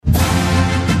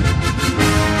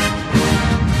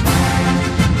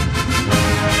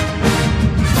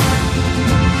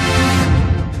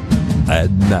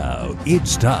Now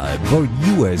it's time for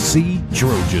USC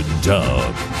Trojan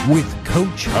Talk with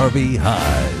Coach Harvey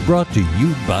Hyde. Brought to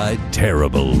you by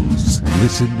Terribles.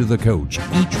 Listen to the coach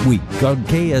each week on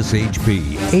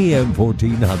KSHP AM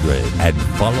 1400 and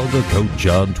follow the coach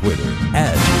on Twitter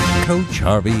at Coach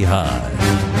Harvey Hyde.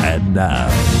 And now,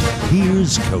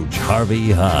 here's Coach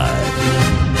Harvey Hyde.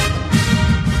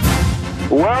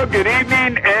 Well, good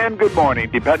evening and good morning,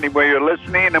 depending where you're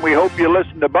listening, and we hope you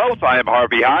listen to both. I am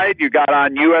Harvey Hyde. You got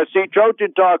on USC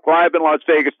Trojan Talk live in Las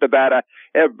Vegas, Nevada,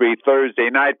 every Thursday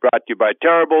night, brought to you by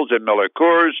Terribles and Miller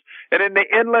Coors, and in the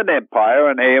Inland Empire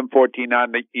on AM 14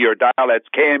 on your dial. That's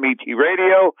KMET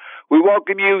Radio. We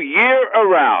welcome you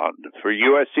year-around for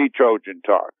USC Trojan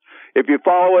Talk. If you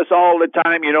follow us all the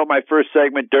time, you know my first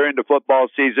segment during the football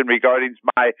season regarding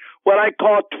my, what I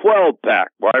call 12-pack,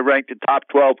 where I rank the top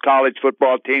 12 college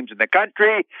football teams in the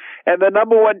country. And the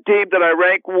number one team that I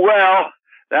rank, well,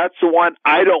 that's the one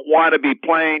I don't want to be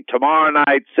playing tomorrow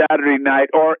night, Saturday night,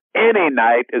 or any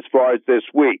night as far as this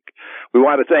week. We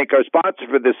want to thank our sponsor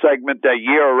for this segment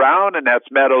year-round, and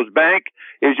that's Meadows Bank.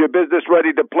 Is your business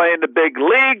ready to play in the big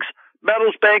leagues?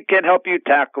 Meadows Bank can help you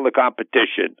tackle the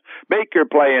competition. Make your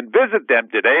play and visit them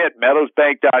today at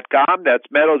meadowsbank.com. That's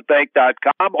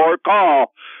meadowsbank.com, or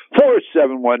call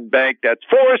 471-BANK. That's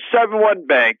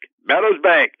 471-BANK. Meadows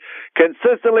Bank,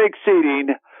 consistently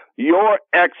exceeding your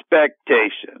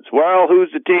expectations. Well, who's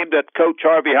the team that Coach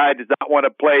Harvey Hyde does not want to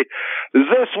play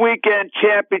this weekend,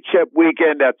 championship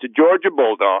weekend? That's the Georgia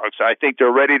Bulldogs. I think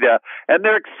they're ready to, and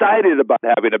they're excited about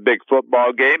having a big football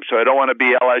game, so I don't want to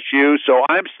be LSU. So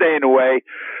I'm staying away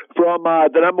from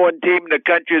the number one team in the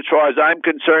country as far as I'm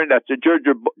concerned. That's the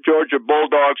Georgia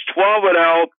Bulldogs,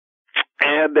 12-0.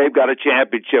 And they've got a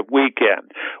championship weekend.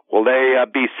 Will they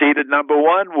be seeded number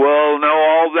one? We'll know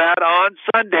all that on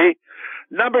Sunday.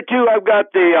 Number two, I've got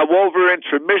the Wolverines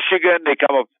from Michigan. They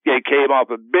came off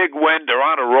a big win. They're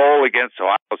on a roll against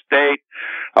Ohio State.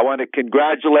 I want to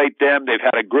congratulate them. They've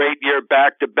had a great year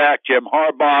back-to-back, Jim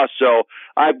Harbaugh, so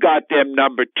I've got them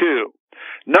number two.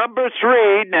 Number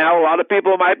three, now a lot of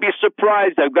people might be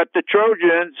surprised. I've got the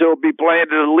Trojans who will be playing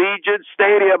at Allegiant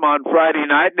Stadium on Friday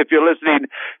night. And if you're listening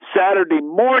Saturday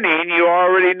morning, you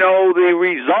already know the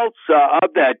results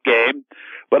of that game.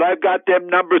 But I've got them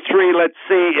number three. Let's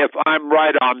see if I'm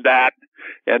right on that.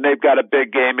 And they've got a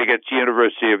big game against the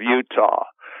University of Utah.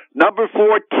 Number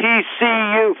four,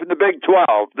 TCU from the Big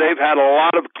 12. They've had a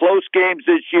lot of close games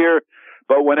this year.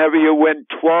 But whenever you win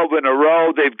 12 in a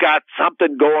row, they've got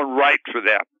something going right for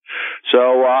them.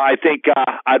 So I think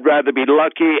I'd rather be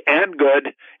lucky and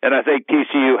good, and I think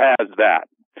TCU has that.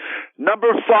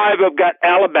 Number five, I've got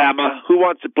Alabama. Who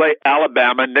wants to play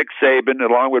Alabama? Nick Saban,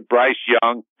 along with Bryce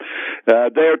Young.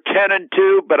 They're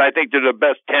 10-2, but I think they're the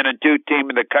best 10-2 team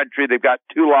in the country. They've got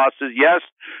two losses, yes.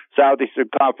 Southeastern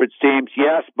Conference teams,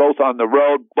 yes. Both on the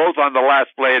road, both on the last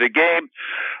play of the game.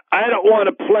 I don't want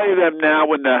to play them now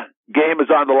when the game is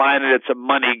on the line and it's a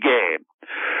money game.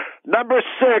 Number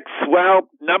six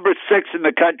in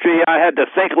the country. I had to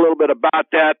think a little bit about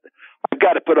that. I've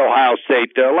got to put Ohio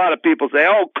State there. A lot of people say,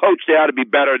 oh, coach, they ought to be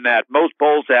better than that. Most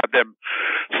polls have them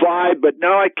 5, but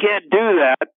no, I can't do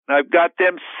that. I've got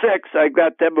them 6. I've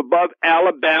got them above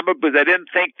Alabama because I didn't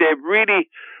think they really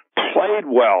played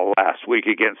well last week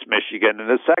against Michigan. In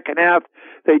the second half,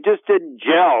 they just didn't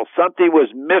gel. Something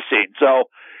was missing. So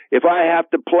if I have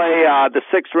to play the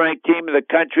 6th-ranked team in the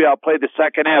country, I'll play the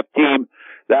second-half team.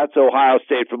 That's Ohio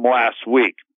State from last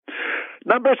week.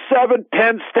 Number 7,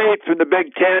 Penn State from the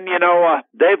Big Ten. You know,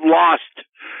 they've lost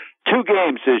 2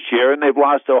 games this year, and they've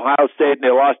lost to Ohio State, and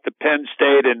they lost to Penn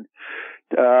State. And,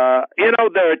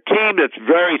 they're a team that's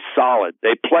very solid.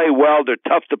 They play well. They're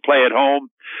tough to play at home.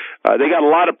 They got a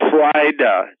lot of pride,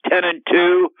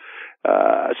 10-2.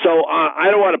 So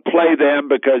I don't want to play them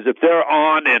because if they're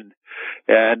on and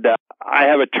I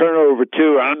have a turnover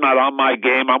too, I'm not on my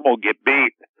game, I'm going to get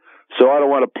beat. So I don't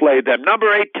want to play them.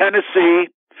 Number 8, Tennessee.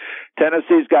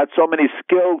 Tennessee's got so many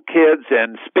skilled kids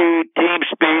and team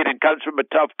speed, and comes from a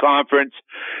tough conference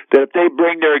that if they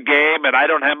bring their game and I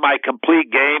don't have my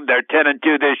complete game, they're 10-2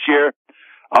 this year,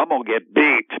 I'm going to get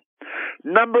beat.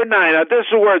 Number 9, now this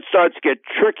is where it starts to get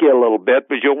tricky a little bit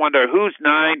because you'll wonder who's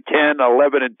 9, 10,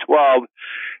 11, and 12,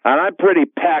 and I'm pretty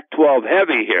Pac-12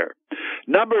 heavy here.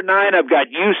 Number 9, I've got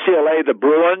UCLA, the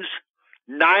Bruins,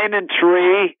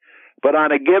 9-3. But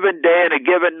on a given day and a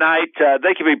given night,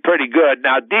 they can be pretty good.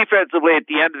 Now, defensively, at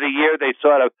the end of the year, they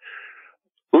sort of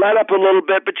let up a little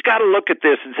bit. But you got to look at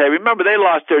this and say, remember, they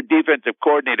lost their defensive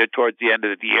coordinator towards the end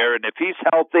of the year. And if he's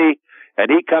healthy and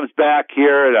he comes back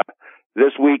here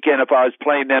this weekend. If I was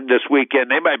playing them this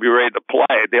weekend, they might be ready to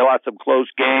play. They lost some close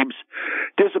games.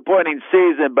 Disappointing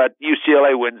season, but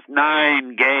UCLA wins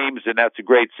 9 games, and that's a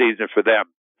great season for them.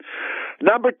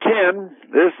 Number 10,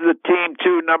 this is a team,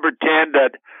 too, number 10,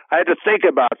 that I had to think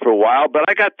about for a while, but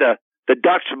I got the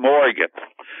Ducks from Oregon.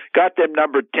 Got them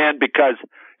number 10 because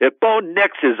if Bo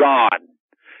Nix is on,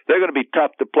 they're going to be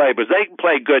tough to play, but they can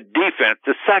play good defense.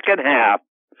 The second half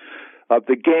of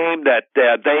the game that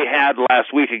they had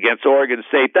last week against Oregon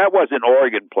State, that wasn't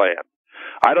Oregon playing.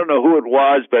 I don't know who it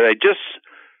was, but it just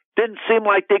didn't seem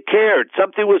like they cared.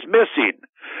 Something was missing.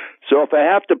 So if I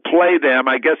have to play them,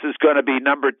 I guess it's going to be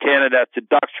number 10, and that's the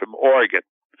Ducks from Oregon.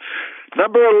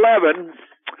 Number 11,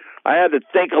 I had to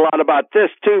think a lot about this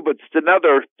too, but it's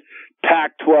another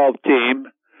Pac-12 team.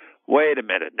 Wait a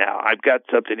minute now. I've got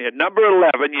something here. Number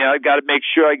 11, yeah, I've got to make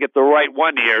sure I get the right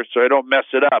one here so I don't mess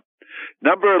it up.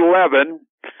 Number 11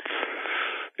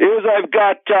 is I've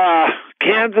got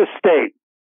Kansas State.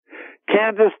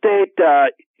 Kansas State,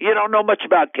 you don't know much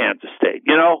about Kansas State,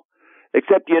 you know,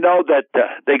 except you know that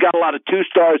they got a lot of 2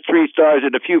 stars, 3 stars,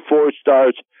 and a few 4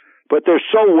 stars, but they're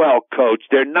so well coached.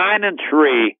 They're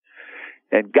 9-3.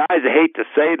 And guys, I hate to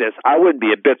say this, I wouldn't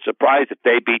be a bit surprised if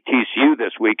they beat TCU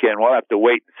this weekend. We'll have to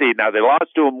wait and see. Now, they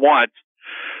lost to them once,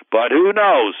 but who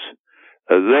knows?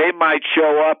 They might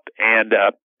show up and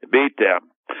beat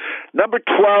them. Number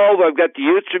 12, I've got the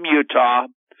Utes from Utah.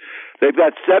 They've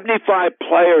got 75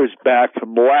 players back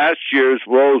from last year's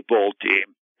Rose Bowl team.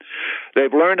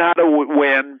 They've learned how to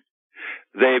win.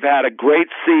 They've had a great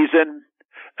season.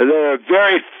 They're a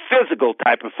very physical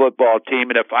type of football team,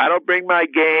 and if I don't bring my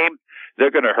game,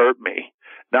 they're going to hurt me.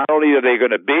 Not only are they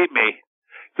going to beat me,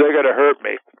 they're going to hurt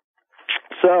me.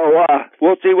 So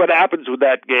we'll see what happens with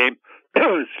that game.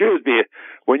 Excuse me,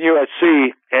 when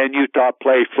USC and Utah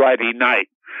play Friday night.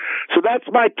 So that's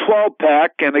my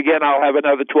 12-pack, and again, I'll have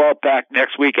another 12-pack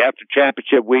next week after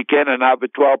championship weekend, and I'll have a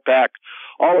 12-pack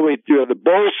all the way through the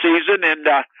bowl season, and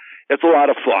it's a lot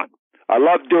of fun. I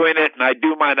love doing it, and I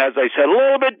do mine, as I said, a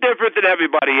little bit different than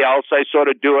everybody else. I sort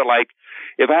of do it like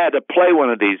if I had to play one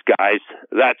of these guys,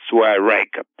 that's where I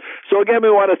rank them. So again, we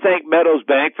want to thank Meadows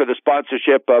Bank for the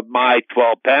sponsorship of my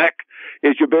 12-pack.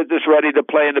 Is your business ready to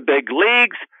play in the big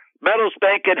leagues? Meadows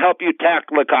Bank can help you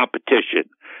tackle the competition.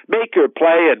 Make your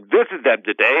play and visit them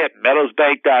today at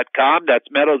meadowsbank.com. That's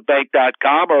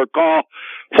meadowsbank.com, or call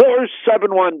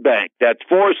 471-BANK. That's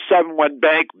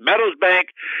 471-BANK. Meadows Bank,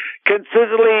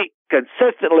 consistently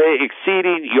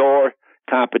exceeding your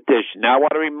competition. Now, I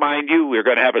want to remind you, we're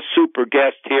going to have a super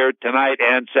guest here tonight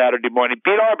and Saturday morning.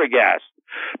 Pete Arbogast,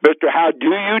 Mr. How Do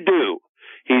You Do?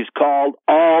 He's called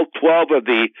all 12 of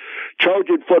the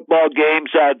Trojan football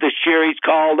games this year. He's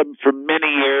called them for many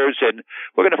years, and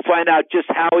we're going to find out just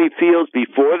how he feels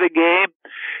before the game.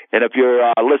 And if you're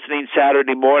listening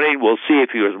Saturday morning, we'll see if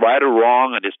he was right or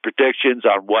wrong on his predictions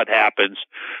on what happens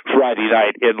Friday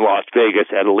night in Las Vegas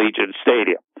at Allegiant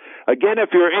Stadium. Again,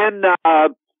 if you're in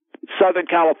Southern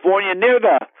California, near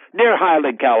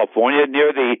Highland, California,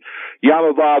 near the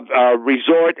Yamava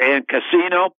Resort and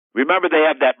Casino, remember, they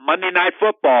have that Monday Night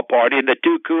Football party in the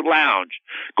Tuku Lounge.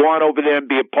 Go on over there and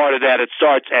be a part of that. It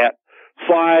starts at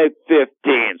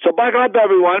 5:15. So buckle up,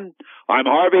 everyone. I'm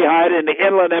Harvey Hyde in the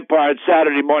Inland Empire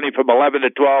Saturday morning from 11 to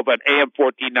 12 at AM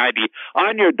 1490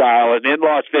 on your dial and in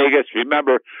Las Vegas.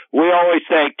 Remember, we always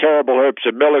thank Terrible Herbs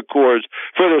and Miller Coors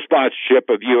for the sponsorship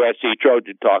of USC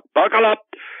Trojan Talk. Buckle up.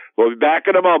 We'll be back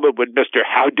in a moment with Mr.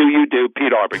 How Do You Do,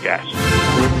 Pete Arbogast.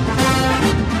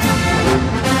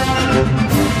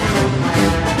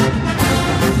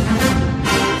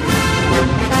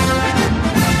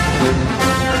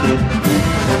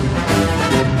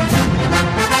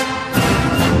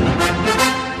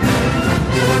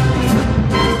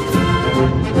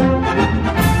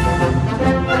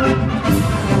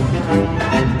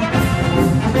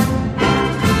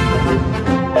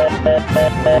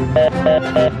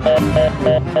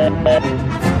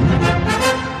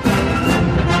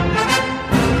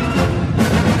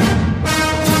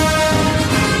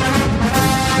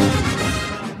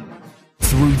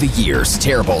 Through the years,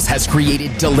 Terribles has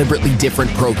created deliberately different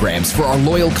programs for our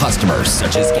loyal customers,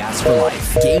 such as Gas for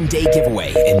Life, Game Day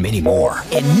Giveaway, and many more.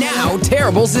 And now,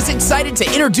 Terribles is excited to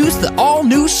introduce the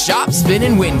all-new Shop, Spin,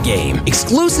 and Win game,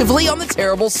 exclusively on the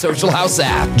Terribles Social House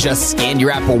app. Just scan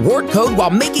your app reward code while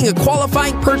making a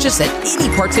qualifying purchase at any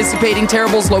participating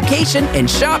Terribles location and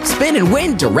shop, spin, and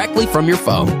win directly from your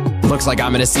phone. Looks like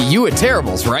I'm going to see you at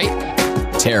Terribles, right?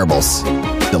 Terribles.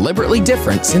 Deliberately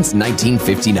different since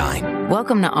 1959.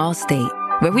 Welcome to Allstate,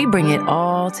 where we bring it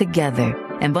all together.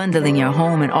 And bundling your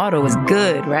home and auto is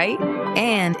good, right?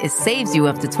 And it saves you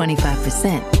up to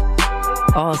 25%.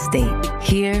 Allstate.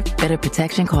 Here, better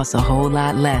protection costs a whole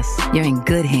lot less. You're in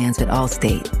good hands with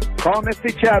Allstate. Call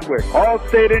Misty Chadwick,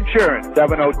 Allstate Insurance,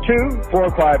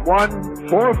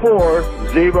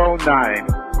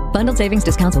 702-451-4409. Bundled savings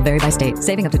discounts will vary by state.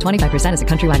 Saving up to 25% is a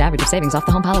countrywide average of savings off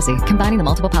the home policy. Combining the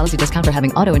multiple policy discount for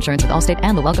having auto insurance with Allstate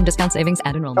and the welcome discount savings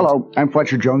at enrollment. Hello, I'm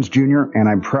Fletcher Jones Jr., and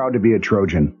I'm proud to be a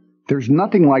Trojan. There's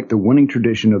nothing like the winning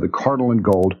tradition of the Cardinal and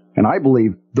Gold, and I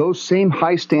believe those same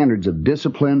high standards of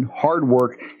discipline, hard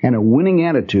work, and a winning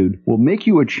attitude will make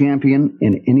you a champion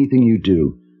in anything you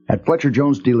do. At Fletcher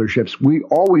Jones dealerships, we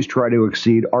always try to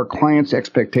exceed our clients'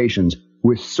 expectations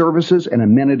with services and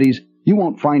amenities you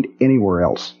won't find anywhere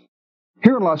else.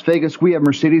 Here in Las Vegas, we have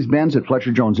Mercedes-Benz at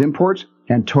Fletcher Jones Imports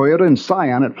and Toyota and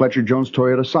Scion at Fletcher Jones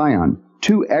Toyota Scion.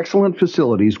 Two excellent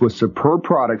facilities with superb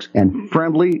products and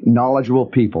friendly, knowledgeable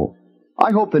people.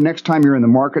 I hope the next time you're in the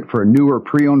market for a new or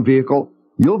pre-owned vehicle,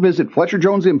 you'll visit Fletcher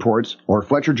Jones Imports or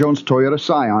Fletcher Jones Toyota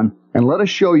Scion and let us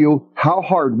show you how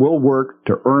hard we'll work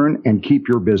to earn and keep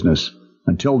your business.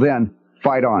 Until then,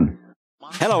 fight on.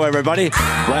 Hello, everybody.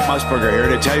 Brent Musburger here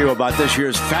to tell you about this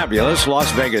year's fabulous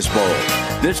Las Vegas Bowl.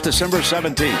 This December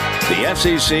 17th, the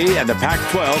SEC and the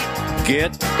Pac-12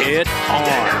 get it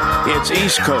on. It's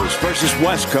East Coast versus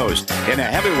West Coast in a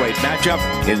heavyweight matchup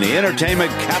in the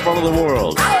entertainment capital of the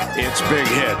world. It's big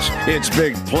hits. It's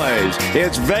big plays.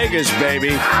 It's Vegas,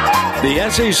 baby. The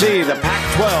SEC, the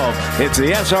Pac-12. It's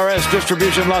the SRS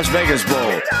Distribution Las Vegas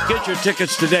Bowl. Get your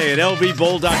tickets today at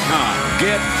lvbowl.com.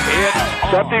 Get it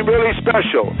on. Something really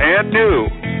special and new.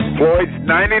 Floyd's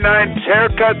 99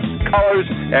 haircuts, colors,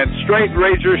 and straight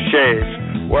razor shaves.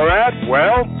 We're at,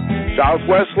 well,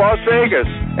 Southwest Las Vegas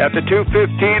at the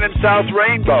 215 and South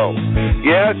Rainbow.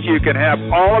 Yes, you can have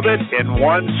all of it in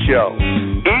one show.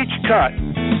 Each cut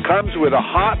comes with a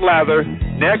hot lather,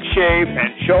 neck shave,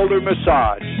 and shoulder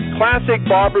massage. Classic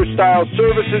barber-style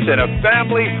services in a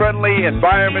family-friendly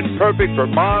environment perfect for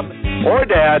mom or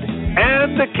dad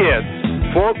and the kids.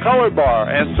 Full color bar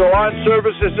and salon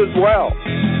services as well.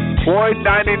 Floyd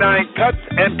 99 cuts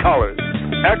and colors.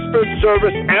 Expert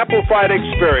service, amplified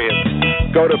experience.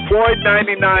 Go to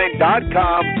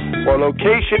Floyd99.com for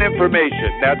location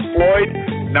information. That's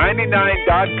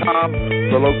Floyd99.com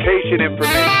for location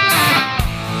information.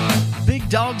 Big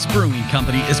Dogs Brewing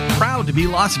Company is proud to be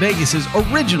Las Vegas's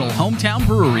original hometown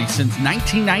brewery since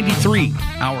 1993.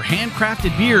 Our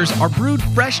handcrafted beers are brewed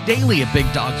fresh daily at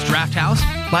Big Dogs Draft House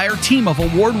by our team of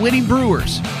award-winning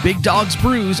brewers. Big Dogs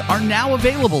brews are now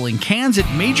available in cans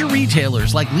at major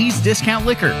retailers like Lee's Discount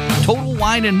Liquor, Total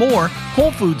Wine and More,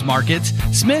 Whole Foods Markets,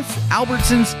 Smith's,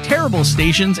 Albertsons, Terrible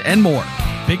Stations, and more.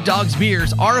 Big Dogs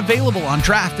beers are available on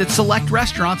draft at select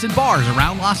restaurants and bars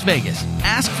around Las Vegas.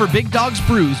 Ask for Big Dogs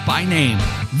Brews by name.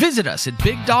 Visit us at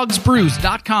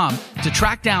BigDogsBrews.com to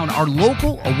track down our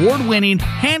local award-winning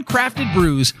handcrafted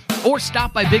brews or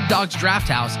stop by Big Dogs Draft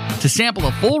House to sample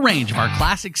a full range of our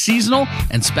classic seasonal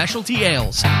and specialty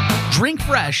ales. Drink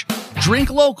fresh, drink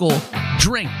local,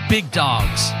 drink Big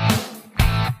Dogs.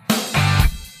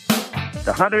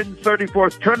 The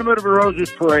 134th Tournament of Roses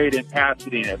Parade in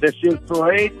Pasadena. This year's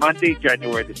parade, Monday,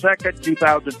 January the 2nd,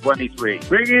 2023.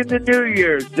 Bringing the New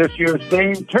Year's, this year's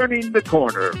theme, Turning the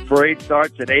Corner. Parade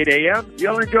starts at 8 a.m.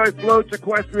 You'll enjoy floats,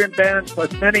 equestrian bands,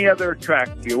 plus many other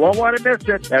attractions. You won't want to miss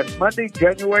it. That's Monday,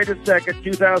 January the 2nd,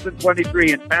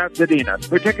 2023 in Pasadena.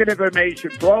 For ticket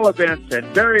information for all events and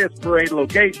various parade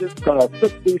locations, call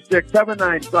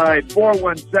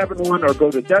 626-795-4171 or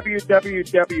go to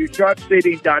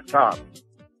www.sharpseating.com.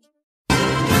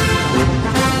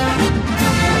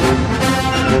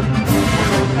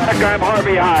 I'm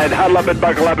Harvey Hyde. Huddle up and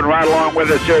buckle up and ride along with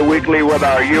us here weekly with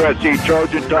our USC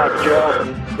Trojan Talk show.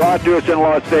 Brought to us in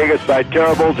Las Vegas by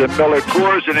Terribles and Miller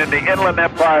Coors, and in the Inland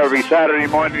Empire every Saturday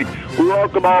morning. We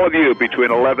welcome all of you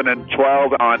between 11 and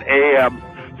 12 on AM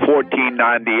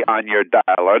 1490 on your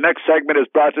dial. Our next segment is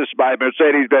brought to us by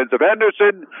Mercedes-Benz of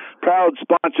Henderson, proud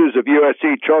sponsors of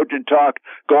USC Trojan Talk.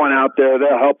 Going out there,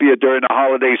 they'll help you during the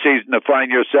holiday season to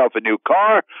find yourself a new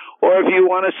car. Or if you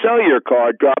want to sell your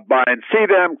car, drop by and see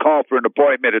them. Call for an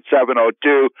appointment at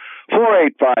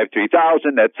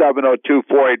 702-485-3000. That's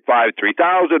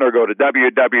 702-485-3000. Or go to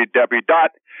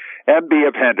www.MB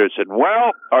of Henderson.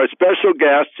 Well, our special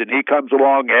guest, and he comes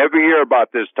along every year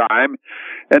about this time,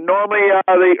 and normally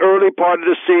the early part of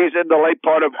the season, the late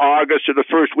part of August or the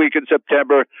first week in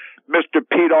September, Mr.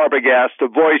 Pete Arbogast, the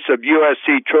voice of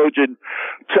USC Trojan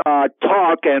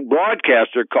Talk and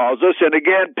broadcaster, calls us. And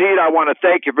again, Pete, I want to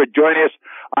thank you for joining us.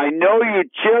 I know you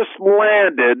just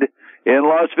landed in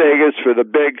Las Vegas for the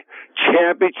big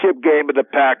championship game of the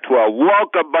Pac-12.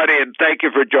 Welcome, buddy, and thank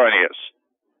you for joining us.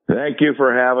 Thank you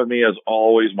for having me, as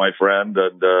always, my friend.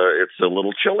 And it's a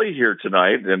little chilly here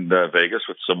tonight in Vegas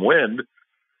with some wind,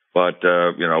 but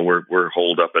we're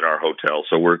holed up in our hotel,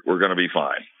 so we're going to be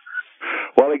fine.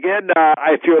 Well, again,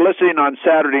 if you're listening on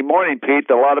Saturday morning, Pete,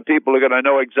 a lot of people are going to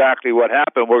know exactly what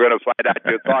happened. We're going to find out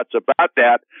your thoughts about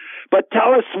that. But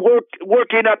tell us,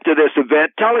 working up to this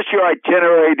event, tell us your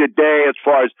itinerary today as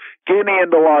far as getting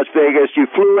into Las Vegas. You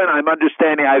flew in, I'm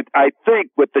understanding, I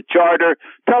think, with the charter.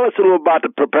 Tell us a little about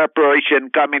the preparation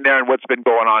coming there and what's been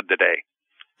going on today.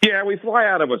 Yeah, we fly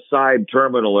out of a side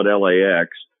terminal at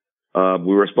LAX.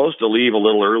 We were supposed to leave a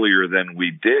little earlier than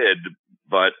we did,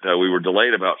 but we were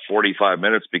delayed about 45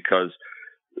 minutes because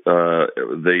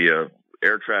the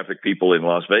air traffic people in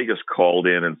Las Vegas called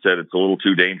in and said it's a little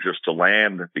too dangerous to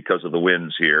land because of the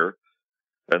winds here.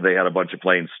 And they had a bunch of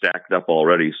planes stacked up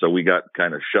already, so we got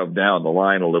kind of shoved down the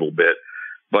line a little bit.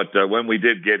 But when we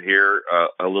did get here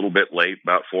a little bit late,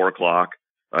 about 4 o'clock,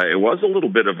 it was a little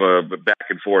bit of a back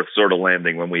and forth sort of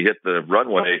landing. When we hit the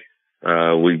runway, it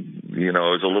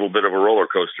was a little bit of a roller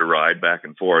coaster ride back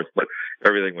and forth, but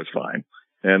everything was fine.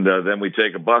 And then we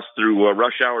take a bus through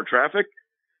rush hour traffic,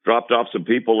 dropped off some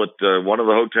people at one of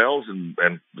the hotels, and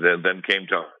then came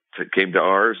to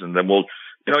ours. And then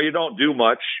you don't do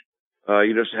much.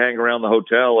 You just hang around the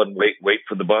hotel and wait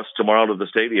for the bus tomorrow to the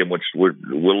stadium, which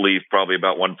we'll leave probably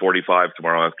about 1:45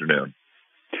 tomorrow afternoon.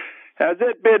 Has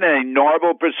it been a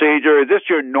normal procedure? Is this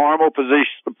your normal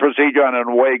procedure on an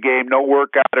away game? No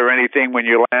workout or anything when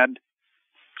you land?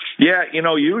 Yeah,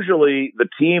 usually the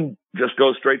team just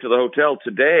goes straight to the hotel.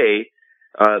 Today,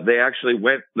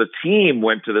 the team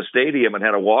went to the stadium and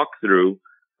had a walkthrough,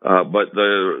 but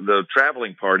the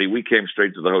traveling party, we came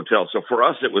straight to the hotel. So for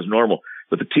us, it was normal.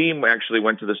 But the team actually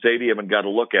went to the stadium and got a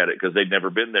look at it because they'd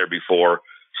never been there before.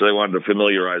 So they wanted to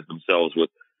familiarize themselves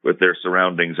with their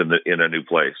surroundings in a new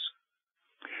place.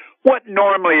 What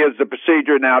normally is the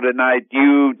procedure now tonight?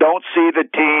 You don't see the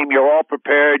team. You're all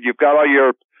prepared. You've got all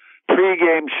your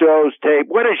pregame shows taped.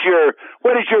 What is your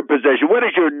position? What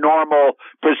is your normal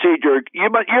procedure?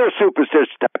 You're a superstitious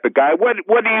type of guy. What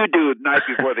do you do the night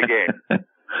before the game?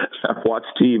 Watch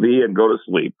TV and go to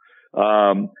sleep.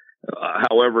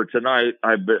 However, tonight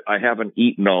I haven't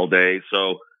eaten all day,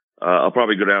 so I'll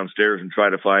probably go downstairs and try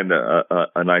to find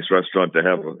a nice restaurant to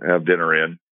have dinner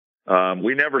in.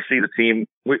 We never see the team.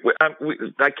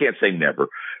 I can't say never.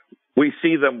 We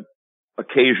see them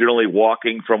occasionally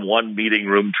walking from one meeting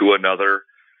room to another,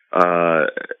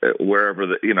 wherever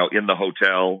in the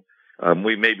hotel.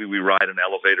 We ride an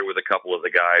elevator with a couple of the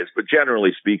guys, but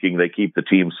generally speaking, they keep the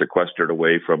team sequestered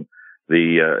away from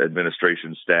the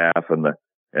administration staff and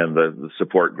the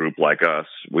support group like us.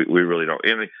 We really don't.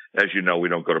 And as you know, we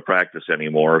don't go to practice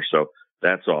anymore, so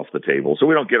that's off the table. So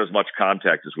we don't get as much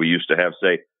contact as we used to have.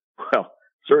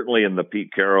 Certainly in the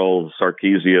Pete Carroll,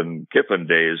 Sarkisian, Kiffin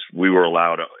days, we were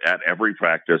allowed at every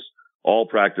practice, all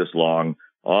practice long,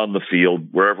 on the field,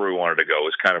 wherever we wanted to go. It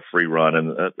was kind of free run.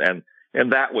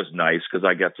 And that was nice because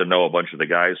I got to know a bunch of the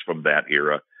guys from that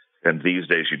era. And these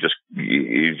days you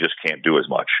just can't do as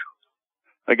much.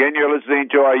 Again, you're listening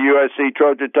to our USC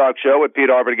Trojan Talk Show with Pete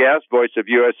Arbogast, voice of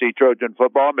USC Trojan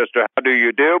football. Mr. How Do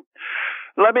You Do?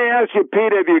 Let me ask you,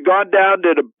 Pete, have you gone down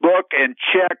to the book and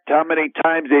checked how many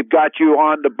times they've got you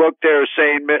on the book there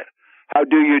saying, how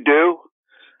do you do?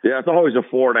 Yeah, it's always a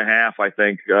 4.5, I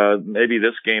think. Maybe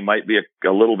this game might be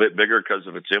a little bit bigger because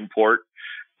of its import.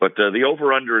 But the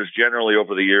over-under is generally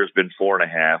over the years been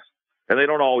 4.5. And they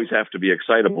don't always have to be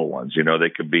excitable ones. They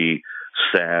could be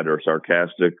sad or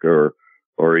sarcastic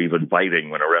or even biting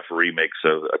when a referee makes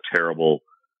a terrible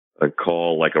a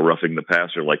call, like a roughing the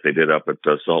passer, like they did up at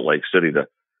Salt Lake City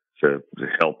to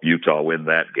help Utah win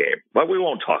that game. But we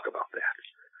won't talk about that.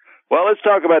 Well, let's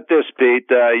talk about this, Pete.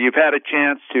 You've had a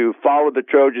chance to follow the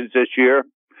Trojans this year.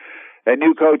 A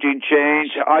new coaching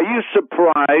change. Are you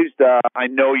surprised? I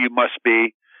know you must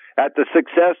be at the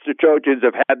success the Trojans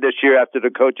have had this year after the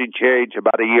coaching change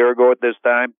about a year ago at this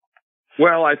time.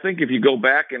 Well, I think if you go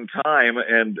back in time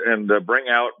and bring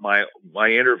out my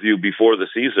interview before the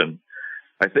season,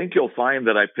 I think you'll find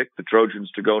that I picked the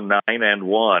Trojans to go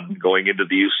 9-1 going into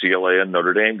the UCLA and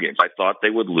Notre Dame games. I thought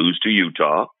they would lose to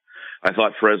Utah. I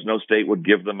thought Fresno State would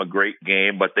give them a great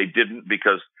game, but they didn't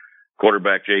because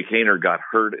quarterback Jake Haener got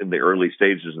hurt in the early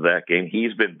stages of that game.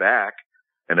 He's been back,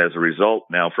 and as a result,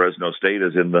 now Fresno State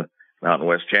is in the Mountain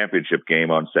West Championship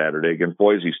game on Saturday against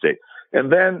Boise State.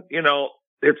 And then,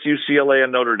 it's UCLA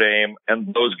and Notre Dame, and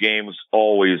those games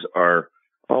almost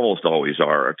always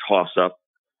are a toss-up.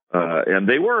 And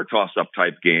they were toss-up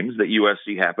type games that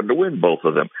USC happened to win both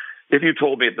of them. If you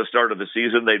told me at the start of the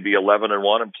season they'd be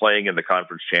 11-1 and playing in the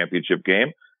conference championship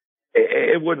game,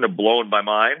 it wouldn't have blown my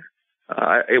mind.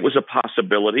 it was a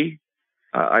possibility.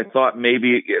 I thought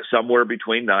maybe somewhere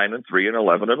between 9-3 and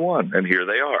 11-1, and here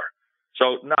they are.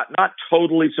 So not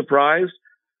totally surprised.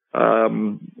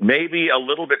 Maybe a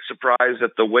little bit surprised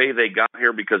at the way they got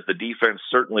here, because the defense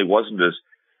certainly wasn't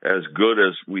as good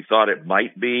as we thought it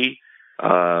might be.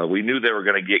 We knew they were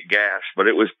going to get gashed, but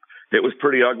it was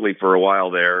pretty ugly for a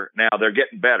while there. Now they're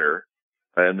getting better,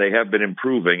 and they have been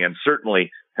improving, and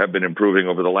certainly have been improving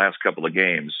over the last couple of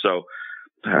games. So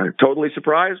totally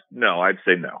surprised? No, I'd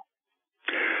say no.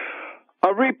 A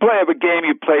replay of a game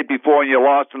you played before and you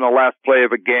lost in the last play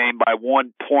of a game by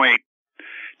 1 point.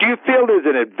 Do you feel there's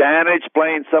an advantage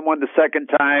playing someone the second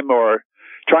time or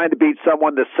trying to beat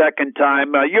someone the second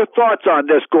time? Your thoughts on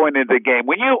this going into the game.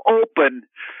 When you open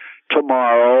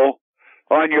tomorrow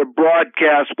on your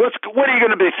broadcast, what are you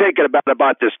going to be thinking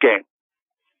about this game?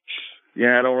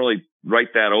 Yeah, I don't really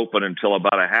write that open until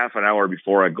about a half an hour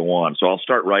before I go on. So I'll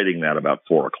start writing that about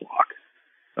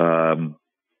 4:00.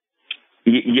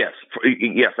 Yes,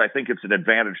 I think it's an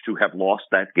advantage to have lost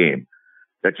that game.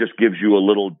 That just gives you a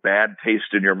little bad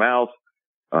taste in your mouth.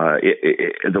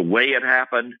 The way it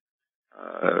happened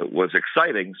was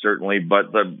exciting, certainly,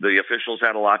 but the officials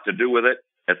had a lot to do with it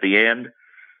at the end.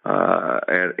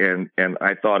 And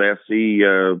I thought SC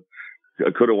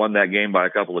could have won that game by a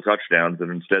couple of touchdowns,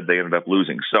 and instead they ended up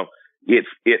losing. So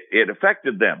it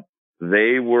affected them.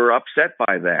 They were upset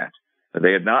by that.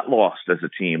 They had not lost as a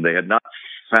team. They had not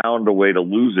found a way to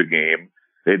lose a game.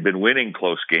 They'd been winning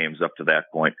close games up to that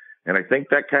point. And I think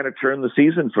that kind of turned the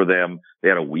season for them. They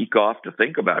had a week off to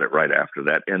think about it right after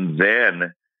that. And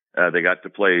then they got to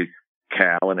play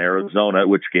Cal and Arizona,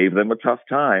 which gave them a tough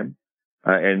time.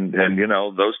 And you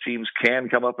know, those teams can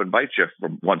come up and bite you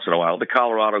from once in a while. The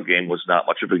Colorado game was not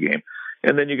much of a game.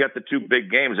 And then you got the two big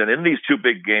games. And in these two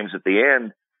big games at the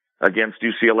end against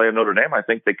UCLA and Notre Dame, I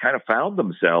think they kind of found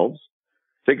themselves,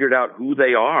 figured out who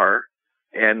they are,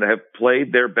 and have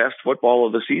played their best football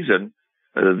of the season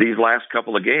these last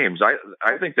couple of games.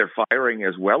 I think they're firing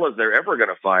as well as they're ever going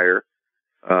to fire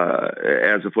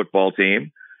as a football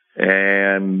team.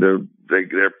 And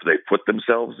they put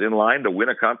themselves in line to win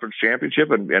a conference championship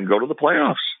and go to the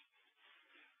playoffs.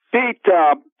 Pete,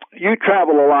 you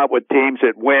travel a lot with teams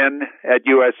that win at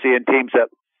USC and teams that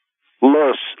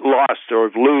lost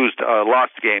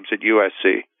games at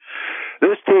USC.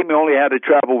 This team only had to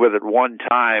travel with it one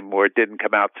time where it didn't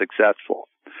come out successful.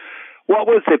 What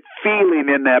was the feeling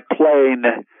in that plane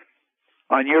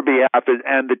on your behalf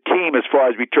and the team as far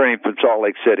as returning from Salt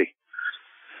Lake City?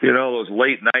 You know, those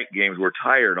late night games, we're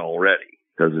tired already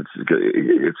because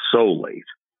it's so late.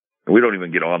 We don't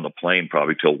even get on the plane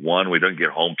probably till 1. We don't get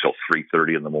home till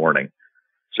 3:30 in the morning.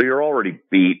 So you're already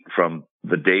beat from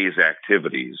the day's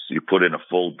activities. You put in a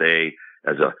full day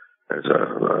as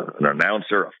an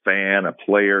announcer, a fan, a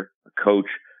player, a coach.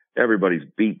 Everybody's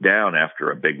beat down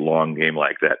after a big long game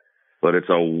like that. But it's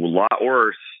a lot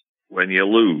worse when you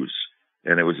lose.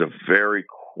 And it was a very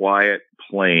quiet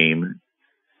plane.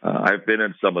 I've been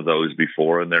in some of those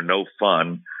before, and they're no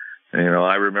fun. And, you know,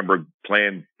 I remember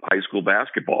playing high school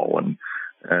basketball, and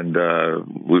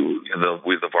we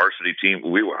the varsity team.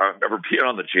 I remember being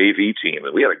on the JV team,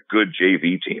 and we had a good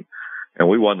JV team, and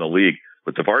we won the league.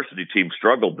 But the varsity team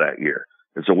struggled that year,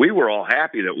 and so we were all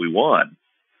happy that we won.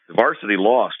 The varsity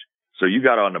lost, so you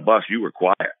got on the bus. You were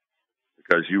quiet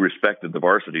because you respected the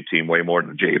varsity team way more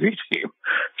than the JV team.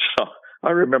 So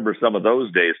I remember some of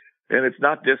those days. And it's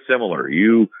not dissimilar.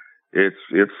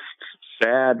 It's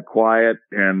sad, quiet,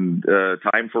 and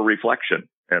time for reflection.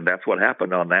 And that's what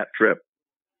happened on that trip.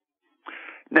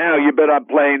 Now, you've been on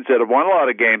planes that have won a lot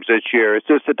of games this year. Is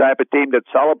this the type of team that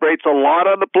celebrates a lot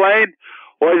on the plane?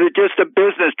 Or is it just a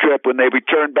business trip when they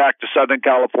return back to Southern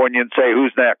California and say,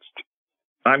 who's next?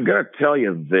 I'm going to tell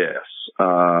you this.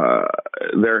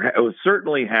 It was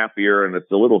certainly happier, and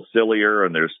it's a little sillier,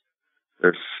 and there's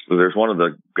one of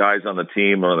the guys on the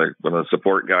team, one of the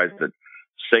support guys that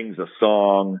sings a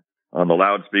song on the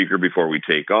loudspeaker before we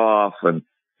take off.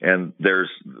 And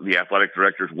there's the athletic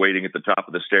directors waiting at the top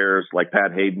of the stairs like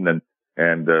Pat Hayden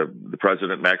and the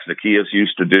president Max Nikias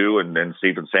used to do. And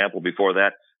Stephen Sample before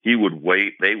that, they would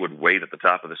wait at the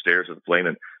top of the stairs of the plane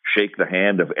and shake the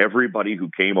hand of everybody who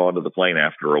came onto the plane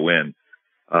after a win.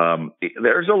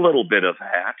 There's a little bit of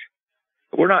that.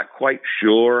 We're not quite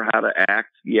sure how to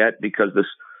act yet because this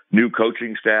new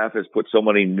coaching staff has put so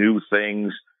many new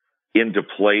things into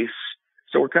place.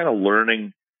 So we're kind of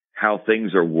learning how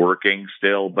things are working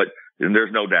still, but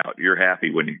there's no doubt you're happy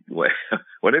when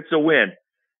it's a win.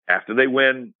 After they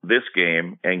win this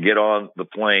game and get on the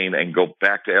plane and go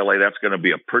back to LA, that's going to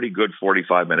be a pretty good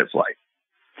 45-minute flight.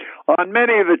 On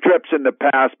many of the trips in the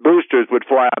past, boosters would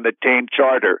fly on the team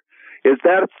charter. Is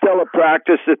that still a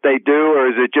practice that they do, or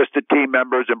is it just the team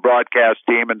members and broadcast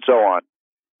team and so on?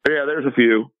 Yeah, there's a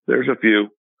few.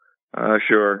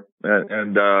 Sure.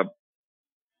 And a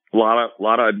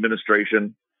lot of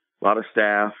administration, a lot of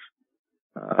staff.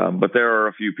 But there are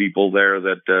a few people there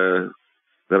that are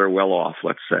well off,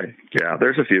 let's say. Yeah,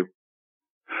 there's a few.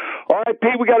 All right,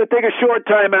 Pete, we got to take a short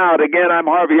time out. Again, I'm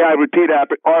Harvey Hyde with Pete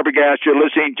Arbogast. You're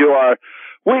listening to our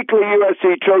weekly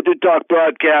USC Trojan Talk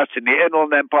broadcast in the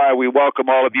Inland Empire. We welcome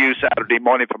all of you Saturday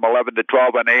morning from 11 to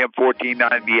 12 on AM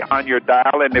 1490 on your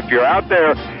dial. And if you're out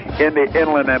there in the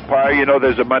Inland Empire, you know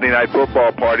there's a Monday night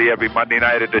football party every Monday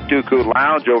night at the Dooku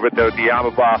Lounge over at the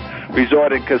Yamava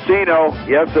Resort and Casino.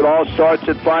 Yes, it all starts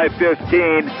at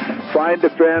 5:15. Find a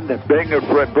friend, bring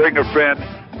a friend.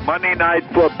 Monday Night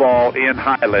Football in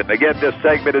Highland. Again, this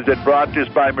segment is brought to us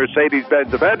by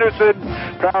Mercedes-Benz of Henderson,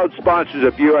 proud sponsors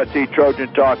of USC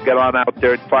Trojan Talk. Get on out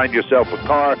there and find yourself a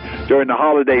car during the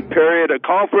holiday period. A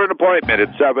call for an appointment at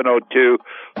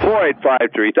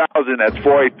 702-485-3000. That's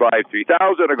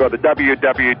 485-3000. Or go to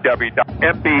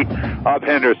www.mp of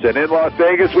Henderson. In Las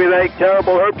Vegas, we thank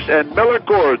Terrible Herbs and Miller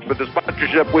Coors for the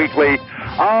sponsorship weekly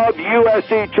of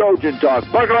USC Trojan Talk.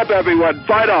 Buckle up, everyone.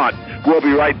 Fight on. We'll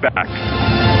be right back.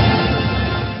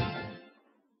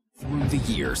 Through the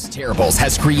years, Terribles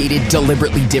has created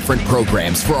deliberately different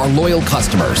programs for our loyal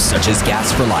customers, such as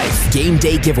Gas for Life, Game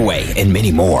Day Giveaway, and many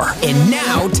more. And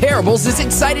now, Terribles is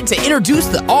excited to introduce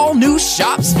the all-new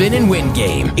Shop, Spin, and Win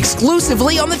game,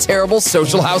 exclusively on the Terribles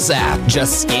Social House app.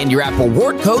 Just scan your app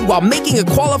reward code while making a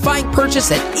qualifying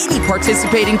purchase at any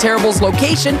participating Terribles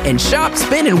location and shop,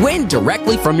 spin, and win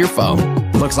directly from your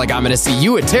phone. Looks like I'm going to see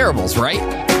you at Terribles, right?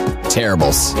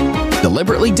 Terribles.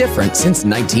 Deliberately different since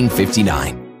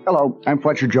 1959. Hello, I'm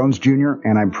Fletcher Jones Jr.,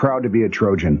 and I'm proud to be a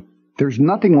Trojan. There's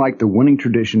nothing like the winning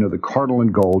tradition of the Cardinal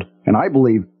and Gold, and I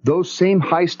believe those same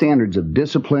high standards of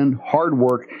discipline, hard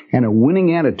work, and a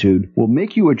winning attitude will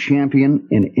make you a champion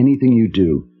in anything you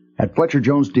do. At Fletcher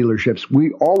Jones dealerships,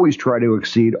 we always try to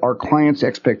exceed our clients'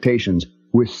 expectations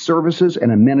with services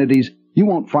and amenities you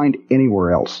won't find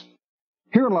anywhere else.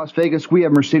 Here in Las Vegas, we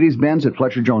have Mercedes-Benz at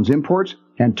Fletcher Jones Imports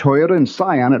and Toyota and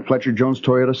Scion at Fletcher Jones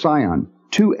Toyota Scion.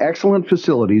 Two excellent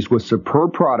facilities with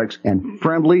superb products and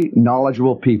friendly,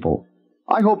 knowledgeable people.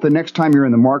 I hope the next time you're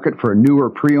in the market for a new or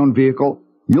pre-owned vehicle,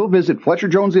 you'll visit Fletcher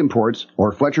Jones Imports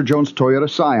or Fletcher Jones Toyota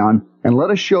Scion and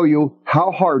let us show you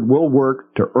how hard we'll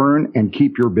work to earn and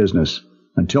keep your business.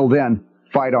 Until then,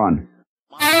 fight on.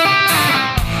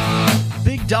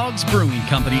 Big Dogs Brewing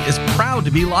Company is proud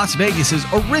to be Las Vegas's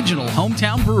original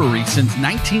hometown brewery since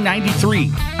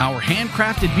 1993. Our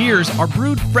handcrafted beers are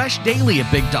brewed fresh daily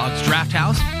at Big Dogs Draft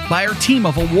House by our team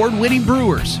of award-winning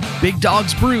brewers. Big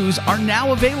Dogs brews are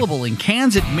now available in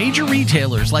cans at major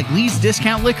retailers like Lee's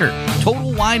Discount Liquor,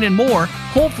 Total Wine and More,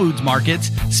 Whole Foods Markets,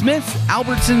 Smith's,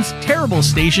 Albertsons, Terrible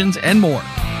Stations, and more.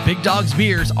 Big Dogs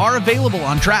beers are available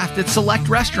on draft at select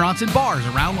restaurants and bars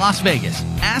around Las Vegas.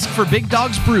 Ask for Big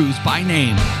Dogs Brews by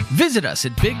name. Visit us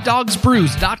at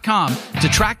BigDogsBrews.com to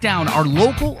track down our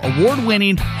local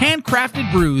award-winning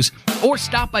handcrafted brews, or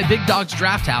stop by Big Dogs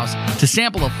Draft House to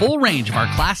sample a full range of our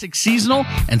classic seasonal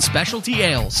and specialty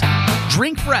ales.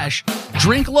 Drink fresh,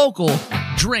 drink local,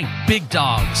 drink Big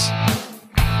Dogs.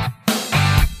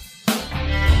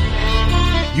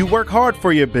 You work hard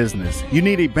for your business. You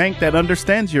need a bank that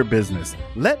understands your business.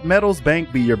 Let Metals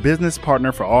Bank be your business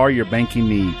partner for all your banking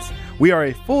needs. We are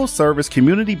a full-service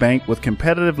community bank with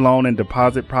competitive loan and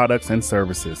deposit products and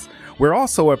services. We're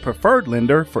also a preferred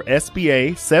lender for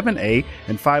SBA, 7A,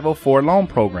 and 504 loan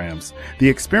programs. The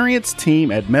experienced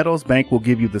team at Metals Bank will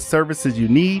give you the services you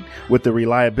need with the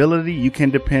reliability you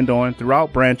can depend on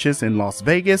throughout branches in Las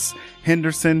Vegas,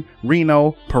 Henderson,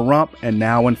 Reno, Pahrump, and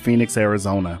now in Phoenix,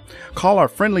 Arizona. Call our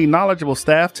friendly, knowledgeable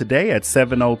staff today at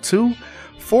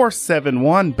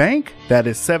 702-471-BANK. That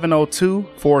is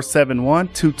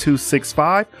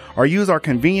 702-471-2265. Or use our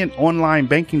convenient online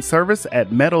banking service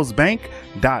at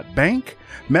metalsbank.bank.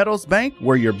 Metals Bank,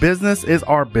 where your business is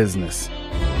our business.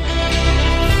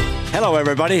 Hello,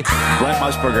 everybody. Brent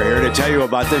Musburger here to tell you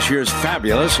about this year's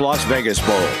fabulous Las Vegas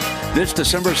Bowl. This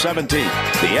December 17th,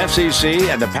 the FCC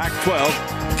and the Pac-12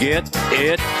 get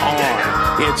it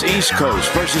on. It's East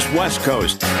Coast versus West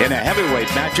Coast in a heavyweight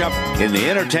matchup in the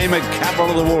entertainment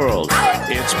capital of the world.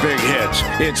 It's big hits.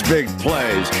 It's big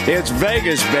plays. It's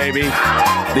Vegas, baby.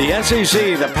 The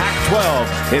SEC, the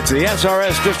Pac-12. It's the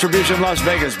SRS Distribution Las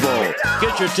Vegas Bowl.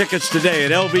 Get your tickets today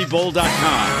at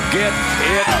lvbowl.com. Get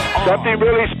it on. Something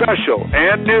really special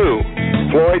and new.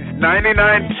 Floyd's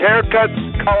 99 haircuts,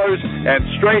 colors, and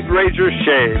straight razor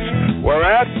shaves. We're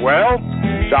at, well,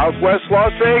 Southwest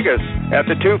Las Vegas at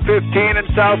the 215 and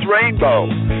South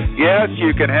Rainbow. Yes,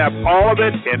 you can have all of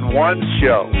it in one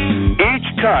show. Each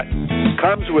cut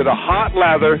comes with a hot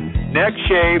lather, neck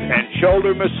shave, and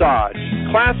shoulder massage.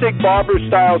 Classic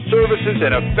barber-style services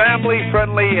in a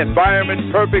family-friendly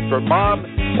environment perfect for mom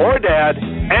or dad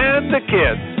and the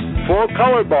kids. Full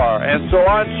color bar and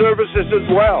salon services as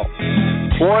well.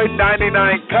 Floyd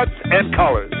 99 Cuts and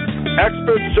Colors.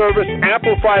 Expert service,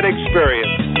 amplified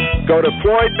experience. Go to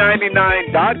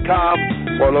Floyd99.com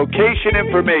for location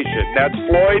information. That's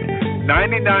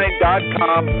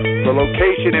Floyd99.com for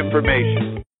location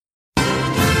information.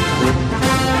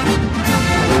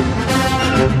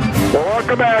 Well,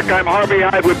 welcome back. I'm Harvey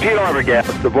Hyde with Pete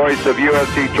Arbogast, the voice of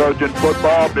USC Trojan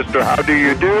football. Mr. How Do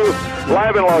You Do?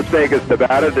 Live in Las Vegas,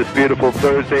 Nevada, this beautiful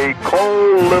Thursday,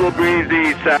 cold, little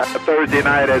breezy Thursday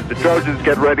night as the Trojans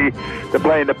get ready to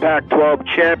play in the Pac-12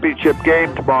 championship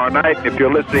game tomorrow night. And if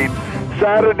you're listening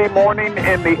Saturday morning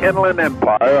in the Inland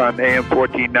Empire on AM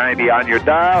 1490 on your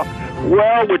dial,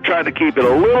 well, we're trying to keep it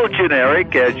a little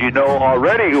generic, as you know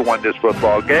already who won this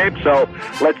football game. So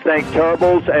let's thank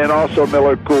Terribles and also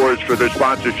Miller Coors for their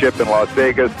sponsorship in Las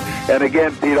Vegas. And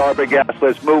again, Pete Arbogast,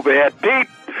 let's move ahead. Pete,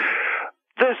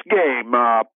 this game,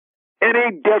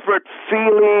 any different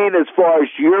feeling as far as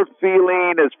you're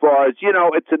feeling, as far as, you know,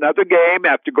 it's another game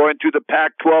after going through the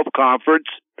Pac-12 conference,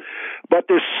 but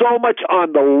there's so much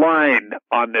on the line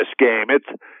on this game.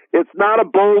 It's not a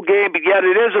bowl game, but yet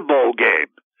it is a bowl game.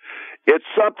 It's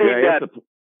something go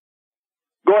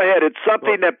ahead, it's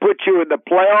something that puts you in the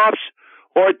playoffs,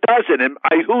 or it doesn't. And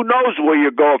who knows where you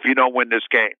go if you don't win this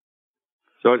game.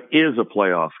 So it is a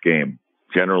playoff game,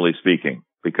 generally speaking,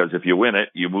 because if you win it,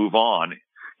 you move on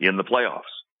in the playoffs.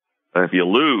 If you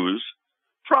lose,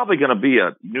 probably going to be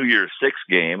a New Year's Six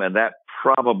game, and that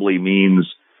probably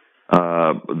means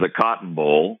the Cotton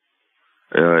Bowl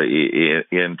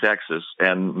in Texas,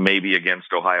 and maybe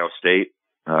against Ohio State.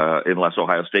 Unless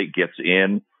Ohio State gets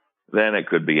in, then it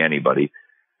could be anybody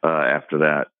after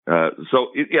that.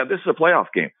 This is a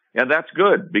playoff game, and that's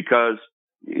good because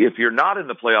if you're not in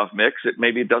the playoff mix,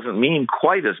 it doesn't mean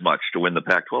quite as much to win the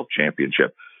Pac-12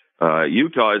 championship.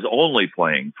 Utah is only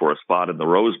playing for a spot in the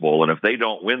Rose Bowl, and if they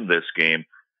don't win this game,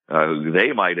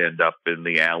 they might end up in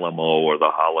the Alamo or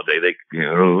the Holiday.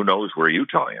 Who knows where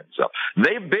Utah ends up?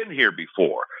 They've been here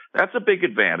before. That's a big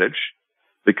advantage,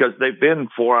 because they've been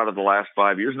 4 out of the last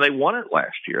 5 years, and they won it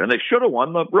last year, and they should have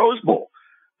won the Rose Bowl.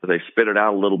 But they spit it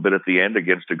out a little bit at the end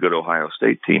against a good Ohio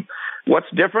State team. What's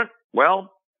different?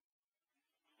 Well,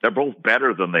 they're both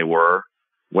better than they were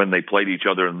when they played each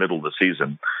other in the middle of the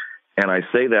season. And I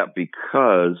say that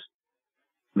because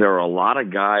there are a lot of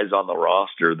guys on the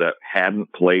roster that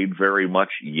hadn't played very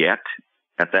much yet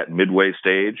at that midway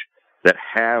stage that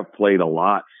have played a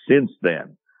lot since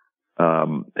then.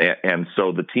 And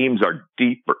so the teams are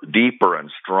deeper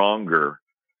and stronger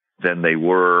than they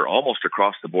were almost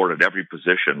across the board at every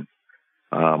position,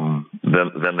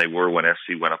 than they were when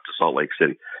SC went up to Salt Lake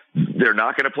City. They're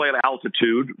not going to play at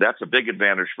altitude. That's a big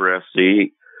advantage for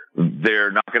SC.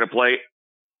 They're not going to play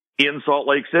in Salt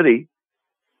Lake City.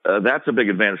 That's a big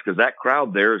advantage because that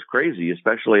crowd there is crazy,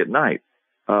 especially at night.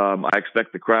 I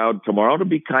expect the crowd tomorrow to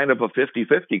be kind of a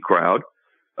 50-50 crowd.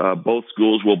 Both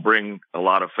schools will bring a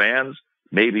lot of fans,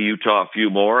 maybe Utah a few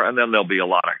more, and then there'll be a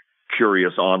lot of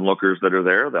curious onlookers that are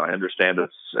there. I understand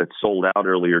it's sold out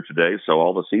earlier today, so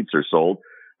all the seats are sold,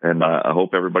 and I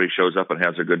hope everybody shows up and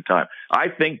has a good time. I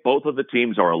think both of the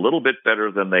teams are a little bit better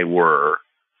than they were,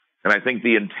 and I think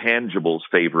the intangibles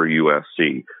favor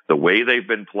USC, the way they've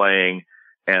been playing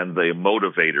and the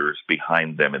motivators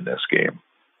behind them in this game.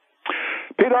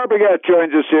 Pete Arbogast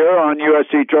joins us here on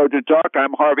USC Trojan Talk.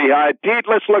 I'm Harvey Hyde. Pete,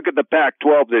 let's look at the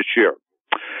Pac-12 this year.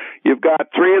 You've got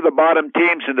 3 of the bottom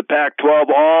teams in the Pac-12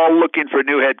 all looking for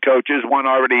new head coaches. One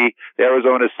already,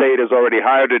 Arizona State has already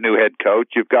hired a new head coach.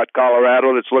 You've got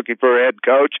Colorado that's looking for a head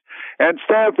coach, and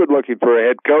Stanford looking for a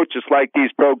head coach. It's like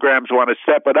these programs want to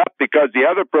step it up because the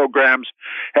other programs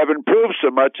have improved so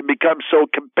much and become so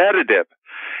competitive.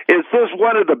 Is this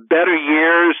one of the better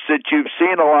years since you've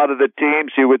seen a lot of the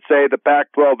teams? You would say the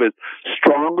Pac-12 is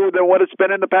stronger than what it's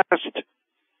been in the past?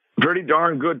 Pretty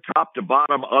darn good top to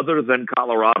bottom other than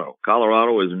Colorado.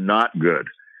 Colorado is not good.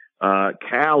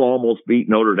 Cal almost beat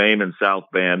Notre Dame in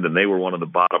South Bend, and they were one of the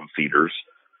bottom feeders.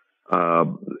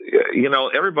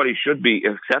 Everybody should be,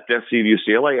 except SC and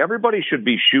UCLA, everybody should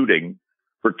be shooting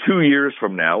for 2 years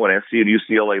from now when SC and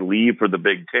UCLA leave for the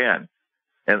Big Ten.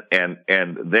 And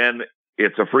then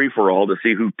it's a free-for-all to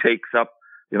see who takes up,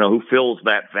 who fills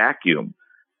that vacuum.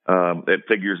 It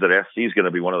figures that SC is going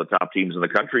to be one of the top teams in the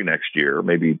country next year,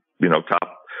 maybe,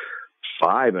 top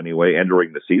 5 anyway,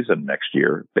 entering the season next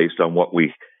year, based on what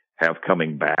we have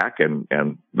coming back and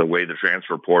the way the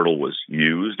transfer portal was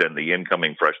used and the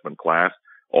incoming freshman class,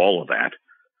 all of that.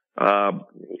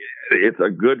 It's a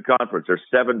good conference. There's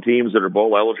 7 teams that are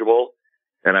bowl eligible,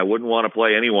 and I wouldn't want to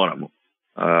play any one of them.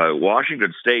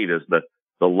 Washington State is the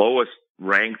lowest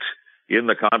ranked in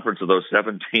the conference of those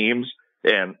 7 teams,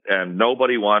 and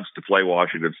nobody wants to play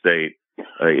Washington State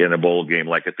in a bowl game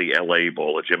like at the LA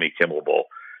Bowl, a Jimmy Kimmel Bowl.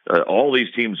 All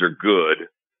these teams are good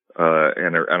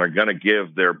and are going to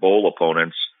give their bowl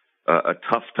opponents a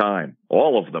tough time.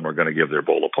 All of them are going to give their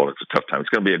bowl opponents a tough time. It's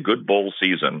going to be a good bowl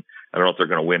season. I don't know if they're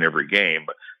going to win every game,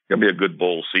 but it's going to be a good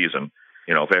bowl season.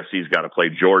 You know, if SC's got to play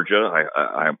Georgia,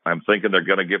 I'm thinking they're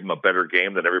going to give them a better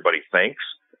game than everybody thinks.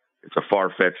 It's a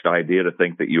far-fetched idea to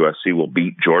think that USC will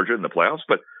beat Georgia in the playoffs,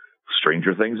 but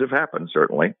stranger things have happened,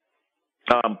 certainly.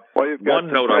 One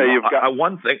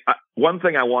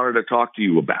thing I wanted to talk to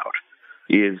you about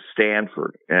is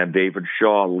Stanford and David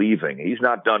Shaw leaving. He's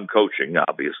not done coaching,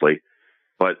 obviously,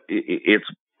 but it's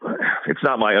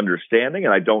not my understanding,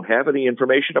 and I don't have any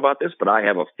information about this, but I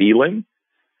have a feeling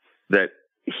that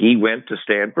he went to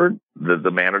Stanford,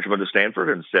 the management of Stanford,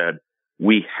 and said,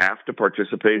 we have to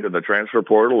participate in the transfer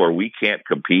portal or we can't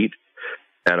compete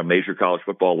at a major college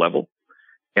football level.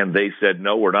 And they said,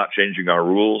 no, we're not changing our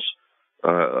rules,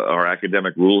 our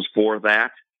academic rules for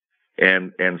that.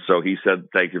 And so he said,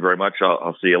 thank you very much.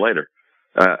 I'll see you later.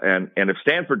 And if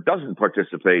Stanford doesn't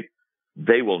participate,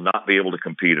 they will not be able to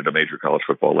compete at a major college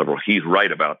football level. He's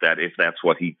right about that if that's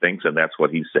what he thinks and that's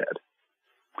what he said.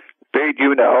 Pete,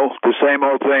 you know, the same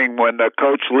old thing. When the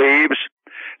coach leaves,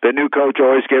 the new coach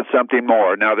always gets something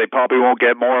more. Now, they probably won't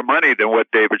get more money than what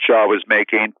David Shaw was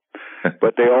making,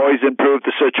 but they always improve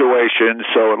the situation,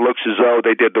 so it looks as though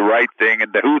they did the right thing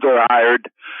and who they're hired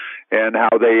and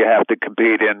how they have to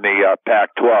compete in the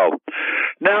Pac-12.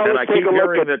 Now, and I keep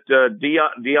hearing that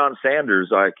Deion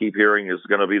Sanders, I keep hearing, is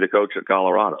going to be the coach at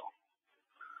Colorado.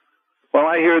 Well,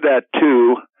 I hear that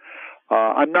too.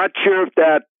 I'm not sure if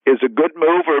that is a good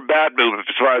move or a bad move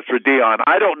as far as for Deion.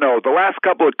 I don't know. The last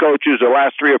couple of coaches, the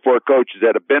last 3 or 4 coaches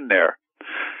that have been there,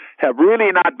 have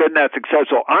really not been that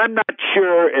successful. I'm not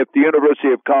sure if the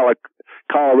University of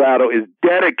Colorado is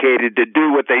dedicated to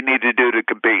do what they need to do to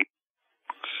compete.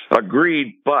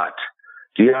 Agreed, but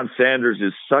Deion Sanders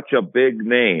is such a big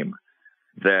name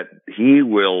that he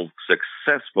will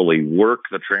successfully work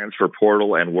the transfer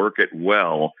portal and work it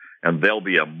well, and they'll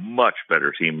be a much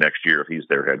better team next year if he's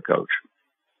their head coach.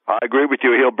 I agree with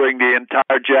you. He'll bring the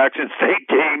entire Jackson State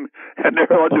team, and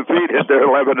they're undefeated. They're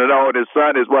 11-0, and his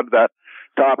son is one of the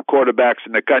top quarterbacks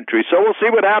in the country. So we'll see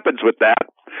what happens with that.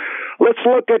 Let's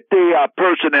look at the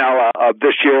personnel of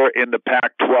this year in the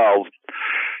Pac-12.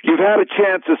 You've had a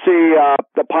chance to see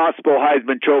the possible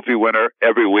Heisman Trophy winner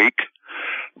every week.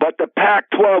 But the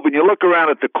Pac-12, when you look around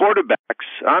at the quarterbacks,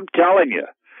 I'm telling you,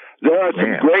 there are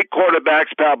some great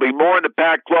quarterbacks, probably more in the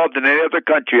Pac-12 than any other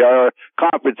country or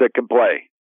conference that can play.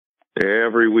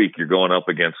 Every week you're going up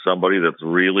against somebody that's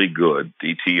really good.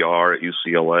 DTR at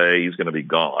UCLA, he's going to be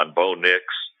gone. Bo Nix,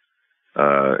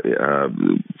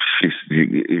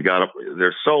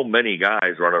 there's so many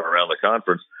guys running around the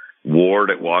conference.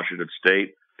 Ward at Washington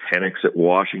State, Penix at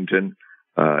Washington,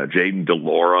 Jaden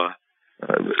DeLora.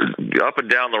 Up and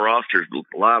down the rosters,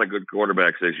 a lot of good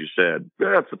quarterbacks, as you said.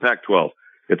 That's the Pac-12.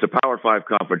 It's a Power 5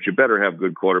 conference. You better have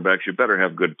good quarterbacks. You better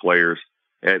have good players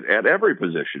at every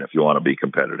position if you want to be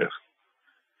competitive.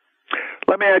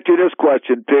 Let me ask you this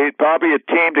question, Pete. Probably a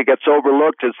team that gets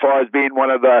overlooked as far as being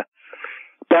one of the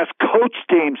best coach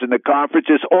teams in the conference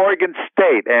is Oregon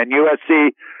State, and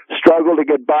USC struggled to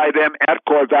get by them at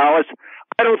Corvallis.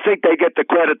 I don't think they get the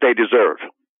credit they deserve.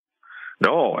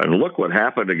 No, and look what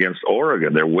happened against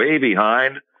Oregon. They're way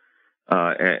behind,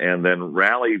 and then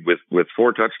rallied with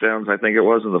 4 touchdowns, I think it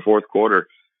was, in the fourth quarter.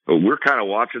 But we're kind of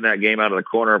watching that game out of the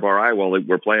corner of our eye while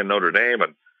we're playing Notre Dame,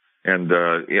 and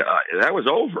that was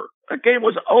over. That game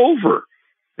was over,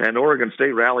 and Oregon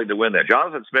State rallied to win that.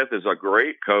 Jonathan Smith is a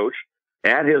great coach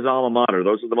at his alma mater.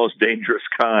 Those are the most dangerous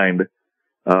kind.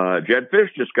 Jed Fish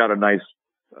just got a nice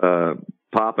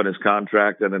pop in his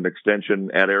contract and an extension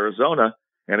at Arizona,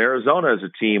 and Arizona is a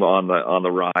team on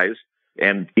the rise.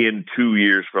 And in 2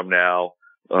 years from now,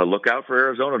 look out for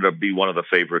Arizona to be one of the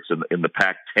favorites in the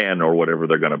Pac-10 or whatever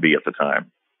they're going to be at the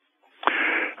time.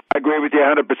 I agree with you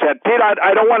 100%. Pete,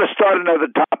 I don't want to start another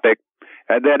topic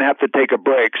and then have to take a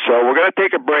break. So we're going to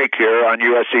take a break here on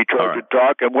USC Trojan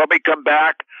Talk. And when we come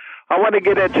back, I want to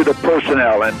get into the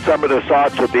personnel and some of the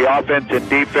thoughts with the offense and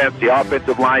defense, the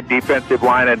offensive line, defensive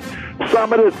line, and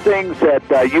some of the things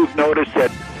that you've noticed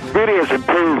that really has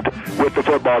improved with the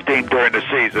football team during the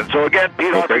season. So again,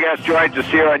 Pete Arbogast joins us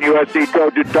here on USC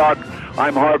Trojan Talk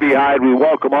I'm Harvey Hyde. We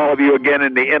welcome all of you again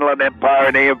in the Inland Empire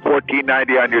and AM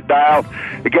 1490 on your dial.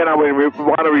 Again, I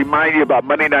want to remind you about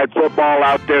Monday Night Football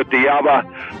out there at the Alba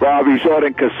Resort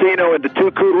and Casino in the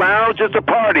Tuku Lounge. It's a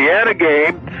party and a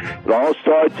game. It all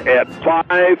starts at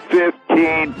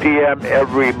 5:15 p.m.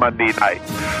 every Monday night.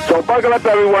 So buckle up,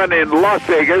 everyone in Las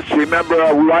Vegas. Remember,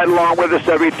 right along with us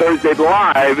every Thursday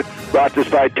live, brought to us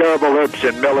by Terrible Herbs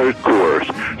and Miller's Coors.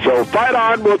 So fight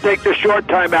on. We'll take the short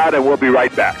time out, and we'll be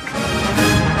right back.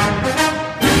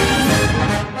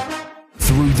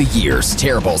 Through the years,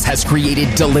 Terribles has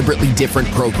created deliberately different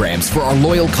programs for our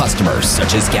loyal customers,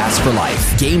 such as Gas for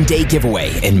Life, Game Day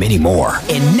Giveaway, and many more.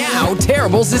 And now,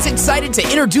 Terribles is excited to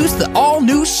introduce the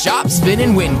all-new Shop, Spin,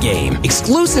 and Win game,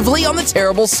 exclusively on the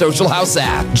Terribles Social House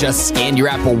app. Just scan your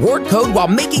app reward code while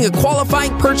making a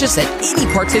qualifying purchase at any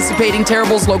participating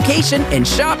Terribles location and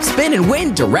shop, spin, and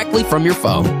win directly from your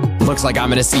phone. Looks like I'm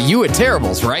going to see you at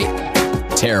Terribles, right?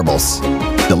 Terribles.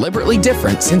 Deliberately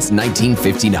different since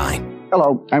 1959.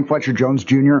 Hello, I'm Fletcher Jones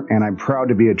Jr., and I'm proud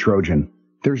to be a Trojan.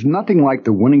 There's nothing like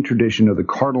the winning tradition of the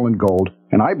Cardinal and Gold,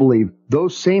 and I believe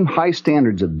those same high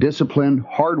standards of discipline,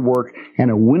 hard work, and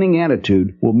a winning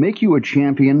attitude will make you a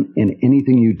champion in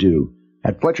anything you do.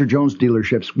 At Fletcher Jones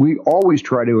dealerships, we always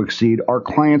try to exceed our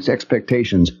clients'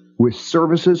 expectations with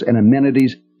services and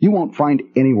amenities you won't find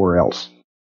anywhere else.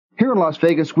 Here in Las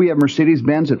Vegas, we have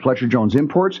Mercedes-Benz at Fletcher Jones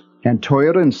Imports and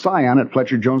Toyota and Scion at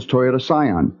Fletcher Jones Toyota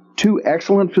Scion. Two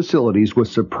excellent facilities with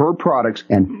superb products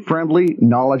and friendly,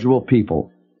 knowledgeable people.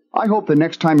 I hope the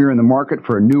next time you're in the market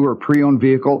for a new or pre-owned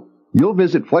vehicle, you'll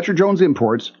visit Fletcher Jones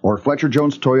Imports or Fletcher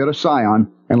Jones Toyota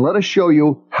Scion and let us show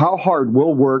you how hard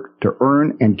we'll work to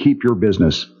earn and keep your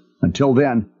business. Until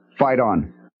then, fight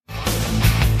on.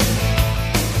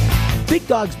 Big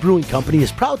Dogs Brewing Company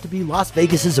is proud to be Las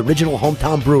Vegas's original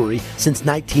hometown brewery since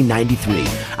 1993.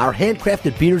 Our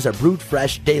handcrafted beers are brewed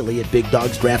fresh daily at Big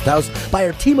Dogs Draft House by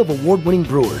our team of award-winning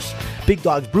brewers. Big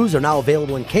Dogs brews are now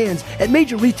available in cans at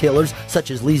major retailers such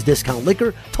as Lee's Discount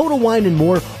Liquor, Total Wine and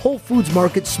More, Whole Foods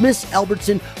Market, Smith's,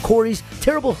 Albertson, Corey's,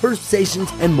 Terrible Herbs Stations,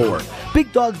 and more.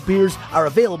 Big Dogs beers are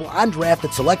available on draft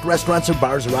at select restaurants or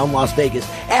bars around Las Vegas.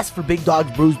 Ask for Big Dogs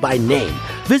Brews by name.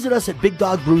 Visit us at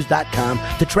BigDogBrews.com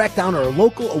to track down our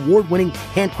local award-winning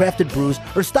handcrafted brews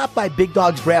or stop by Big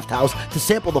Dogs Draft House to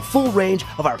sample the full range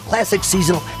of our classic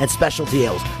seasonal and specialty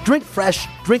ales. Drink fresh,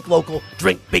 drink local,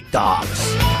 drink Big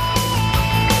Dogs.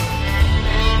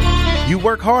 You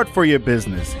work hard for your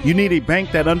business. You need a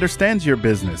bank that understands your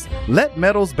business. Let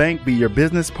Metals Bank be your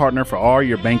business partner for all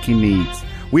your banking needs.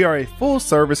 We are a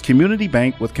full-service community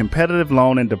bank with competitive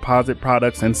loan and deposit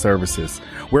products and services.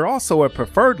 We're also a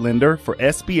preferred lender for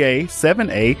SBA,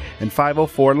 7A, and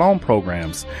 504 loan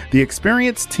programs. The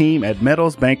experienced team at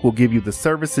Metals Bank will give you the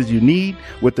services you need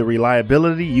with the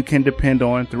reliability you can depend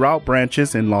on throughout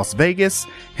branches in Las Vegas,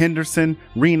 Henderson,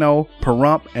 Reno,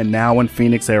 Pahrump, and now in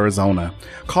Phoenix, Arizona.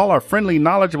 Call our friendly,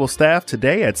 knowledgeable staff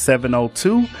today at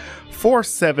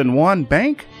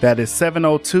 702-471-BANK, that is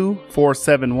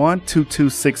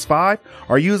 702-471-2265,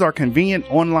 or use our convenient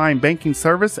online banking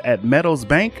service at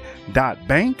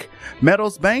metalsbank.bank.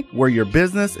 Metals Bank, where your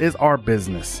business is our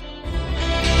business.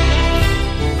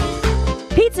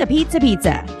 Pizza, pizza,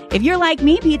 pizza. If you're like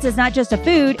me, pizza's not just a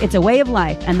food, it's a way of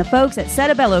life, and the folks at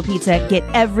Settebello Pizza get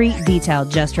every detail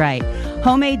just right.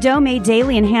 Homemade dough made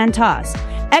daily and hand-tossed.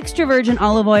 Extra virgin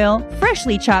olive oil,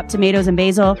 freshly chopped tomatoes and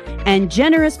basil, and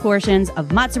generous portions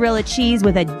of mozzarella cheese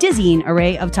with a dizzying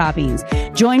array of toppings.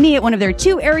 Join me at one of their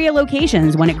 2 area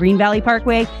locations, one at Green Valley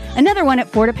Parkway, another one at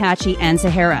Fort Apache and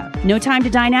Sahara. No time to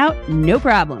dine out? No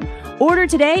problem. Order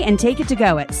today and take it to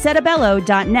go at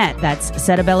settebello.net. That's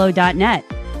settebello.net.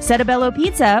 Settebello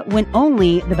Pizza, when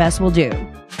only the best will do.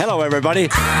 Hello, everybody.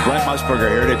 Glenn Musburger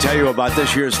here to tell you about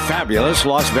this year's fabulous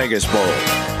Las Vegas Bowl.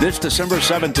 This December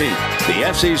 17th, the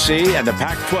FCC and the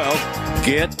Pac-12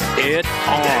 get it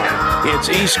on. It's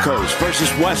East Coast versus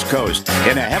West Coast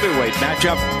in a heavyweight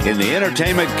matchup in the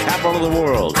entertainment capital of the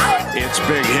world. It's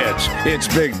big hits. It's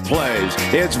big plays.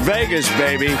 It's Vegas,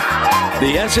 baby.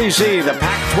 The SEC, the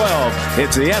Pac-12.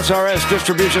 It's the SRS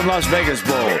Distribution Las Vegas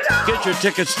Bowl. Get your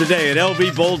tickets today at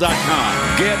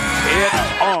lvbowl.com. Get it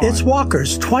on. It's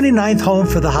Walker's 29th home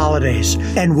for the holidays,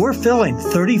 and we're filling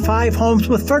 35 homes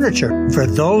with furniture for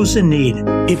those in need.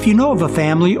 If you know of a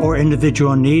family or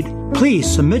individual in need,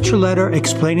 please submit your letter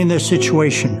explaining their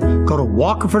situation. Go to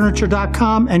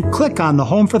walkerfurniture.com and click on the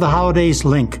Home for the Holidays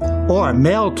link, or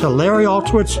mail to Larry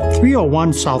Altwitz,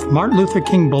 301 South Martin Luther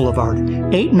King Boulevard,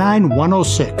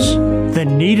 89106. The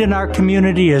need in our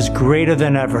community is greater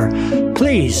than ever.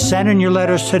 Please send in your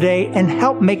letters today and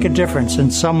help make a difference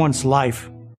in someone's life.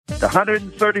 the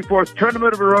 134th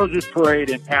Tournament of Roses Parade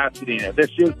in Pasadena.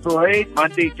 This year's parade,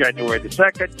 Monday, January the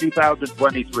 2nd,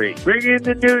 2023. Bringing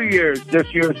the New Year's,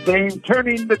 this year's theme,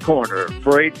 Turning the Corner.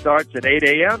 Parade starts at 8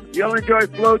 a.m. You'll enjoy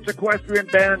floats, equestrian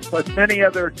bands, plus many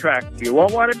other attractions. You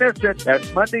won't want to miss it.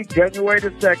 That's Monday, January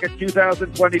the 2nd,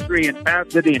 2023 in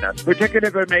Pasadena. For ticket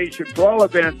information for all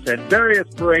events and various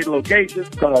parade locations,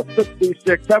 call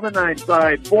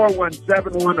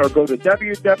 626-795-4171 or go to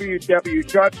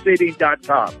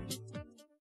www.sharpseating.com.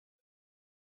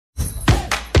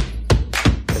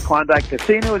 The Klondike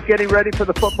Casino is getting ready for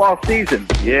the football season.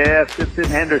 Yes, it's in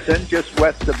Henderson, just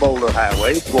west of Boulder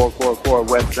Highway, 444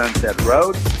 West Sunset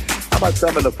Road. How about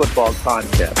some of the football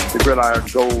contests? The Gridiron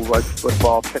Gold Rush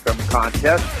Football Pick'em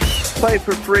Contest. Play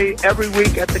for free every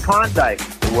week at the Klondike.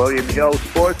 The William Hill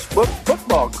Sportsbook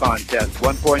Football Contest.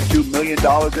 $1.2 million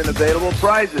in available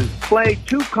prizes. Play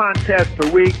 2 contests per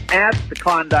week at the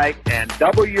Klondike and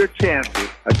double your chances.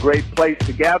 A great place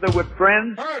to gather with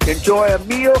friends. Enjoy a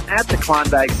meal at the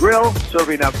Klondike Grill,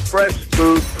 serving up fresh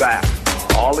food fast.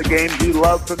 All the games you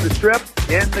love from the Strip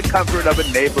in the comfort of a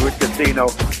neighborhood casino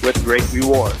with great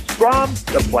rewards from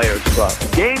the Players Club.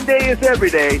 Game day is every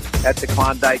day at the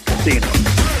Klondike Casino.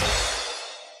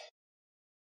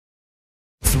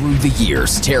 Through the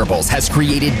years, Terribles has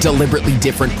created deliberately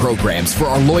different programs for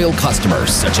our loyal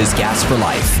customers, such as Gas for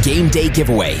Life, Game Day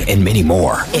Giveaway, and many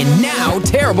more. And now,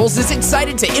 Terribles is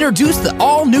excited to introduce the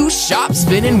all-new Shop,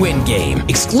 Spin, and Win game,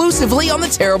 exclusively on the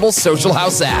Terribles Social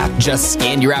House app. Just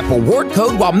scan your app reward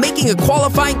code while making a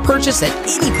qualifying purchase at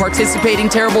any participating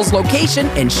Terribles location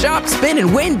and shop, spin,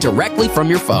 and win directly from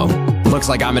your phone. Looks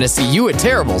like I'm going to see you at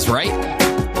Terribles, right?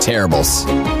 Terribles.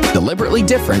 Deliberately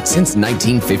different since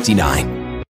 1959.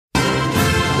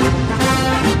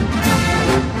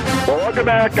 Welcome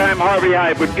back. I'm Harvey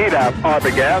Hyde with Pete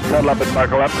Arbogast. Huddle up and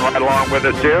buckle up and ride along with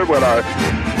us here with our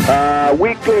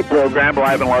weekly program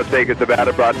live in Las Vegas,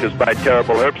 Nevada, brought to us by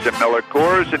Terrible Herbst and Miller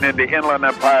Coors. And in the Inland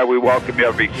Empire, we welcome you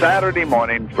every Saturday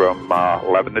morning from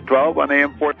 11 to 12 on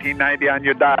AM 1490 on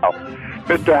your dial.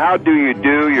 Mr. How do you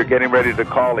do? You're getting ready to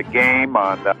call a game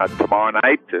on tomorrow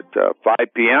night at 5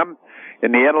 p.m.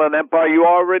 In the Inland Empire, you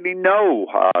already know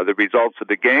the results of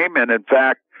the game. And, in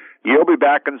fact, you'll be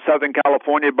back in Southern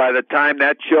California by the time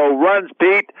that show runs.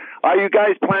 Pete, are you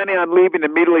guys planning on leaving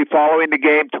immediately following the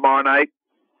game tomorrow night?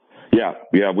 Yeah,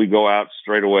 we go out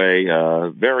straight away.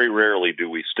 Very rarely do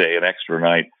we stay an extra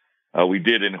night. We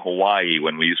did in Hawaii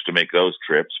when we used to make those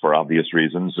trips for obvious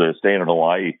reasons. Staying in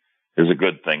Hawaii is a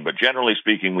good thing. But generally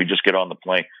speaking, we just get on the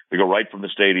plane. We go right from the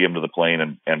stadium to the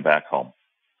plane and back home.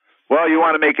 Well, you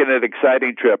want to make it an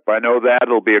exciting trip. I know that.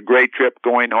 It'll be a great trip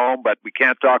going home, but we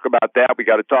can't talk about that. We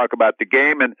got to talk about the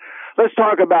game. And let's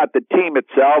talk about the team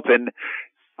itself. And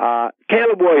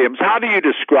Caleb Williams, how do you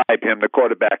describe him, the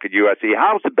quarterback at USC?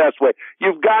 How's the best way?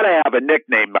 You've got to have a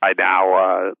nickname by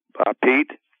now,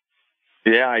 Pete.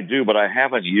 Yeah, I do, but I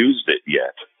haven't used it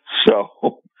yet.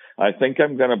 So I think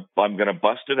I'm gonna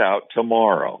bust it out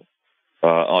tomorrow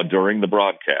during the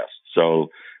broadcast. So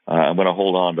I'm going to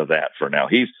hold on to that for now.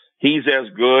 He's as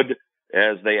good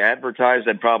as they advertise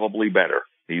and probably better.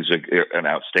 He's an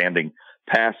outstanding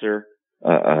passer,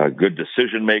 a good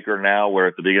decision maker now, where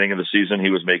at the beginning of the season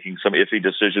he was making some iffy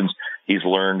decisions. He's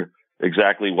learned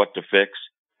exactly what to fix,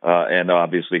 and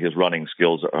obviously his running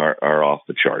skills are off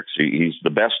the charts. He's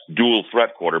the best dual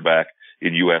threat quarterback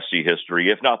in USC history,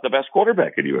 if not the best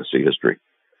quarterback in USC history.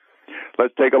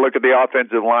 Let's take a look at the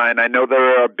offensive line. I know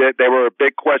they were a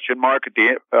big question mark at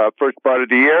the first part of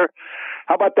the year.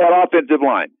 How about that offensive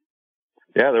line?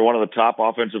 Yeah, they're one of the top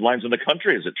offensive lines in the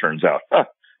country, as it turns out.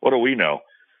 What do we know?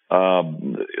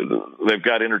 They've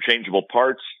got interchangeable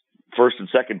parts, first and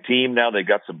second team. Now they've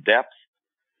got some depth.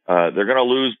 They're going to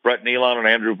lose Brett Nealon and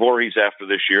Andrew Voorhees after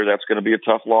this year. That's going to be a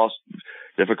tough loss.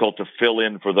 Difficult to fill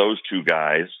in for those two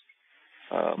guys.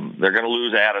 They're going to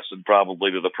lose Addison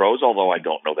probably to the pros, although I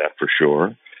don't know that for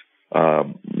sure.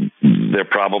 They're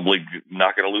probably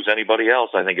not going to lose anybody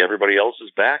else. I think everybody else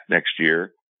is back next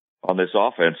year on this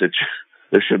offense.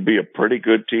 This should be a pretty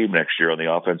good team next year on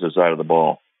the offensive side of the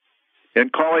ball. In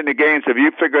calling the games, have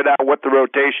you figured out what the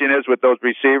rotation is with those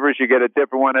receivers? You get a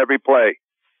different one every play.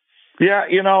 Yeah,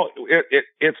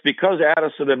 it's because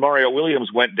Addison and Mario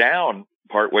Williams went down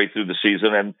partway through the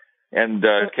season, and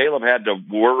Caleb had to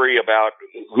worry about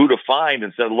who to find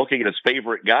instead of looking at his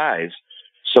favorite guys.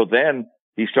 So then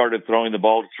he started throwing the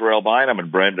ball to Terrell Bynum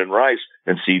and Brendan Rice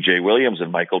and C.J. Williams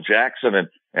and Michael Jackson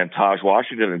and Taj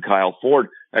Washington and Kyle Ford.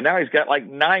 And now he's got like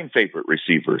 9 favorite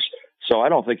receivers. So I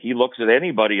don't think he looks at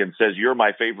anybody and says, you're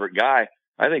my favorite guy.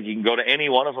 I think he can go to any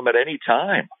one of them at any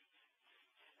time.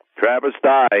 Travis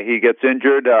Dye, he gets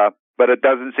injured. but it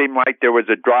doesn't seem like there was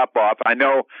a drop-off. I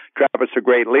know Travis is a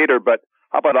great leader, but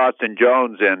how about Austin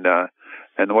Jones and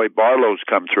the way Barlow's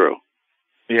come through?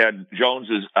 Yeah, Jones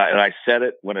is, and I said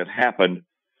it when it happened,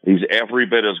 he's every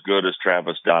bit as good as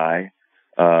Travis Dye,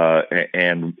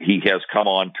 and he has come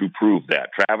on to prove that.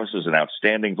 Travis is an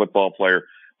outstanding football player.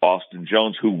 Austin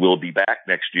Jones, who will be back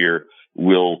next year,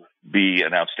 will be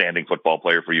an outstanding football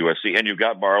player for USC. And you've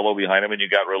got Barlow behind him, and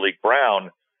you've got Raleek Brown,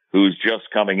 who's just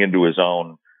coming into his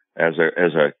own as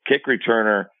a kick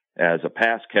returner, as a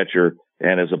pass catcher,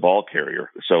 and as a ball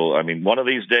carrier. So, I mean, one of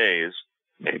these days,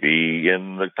 maybe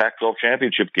in the Pac-12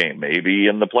 championship game, maybe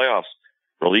in the playoffs,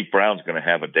 Raleek Brown's going to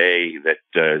have a day that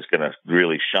is going to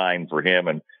really shine for him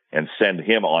and send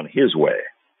him on his way.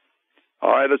 All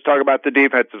right, let's talk about the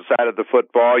defensive side of the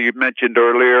football. You mentioned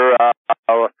earlier,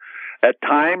 at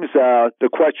times, the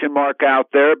question mark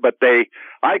out there, but I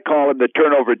call them the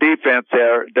turnover defense.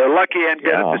 They're lucky and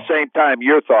good at the same time.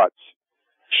 Your thoughts?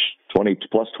 20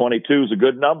 plus 22 is a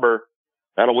good number.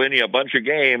 That'll win you a bunch of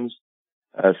games.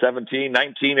 17,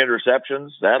 19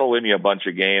 interceptions. That'll win you a bunch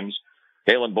of games.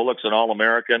 Kalen Bullock's an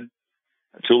All-American.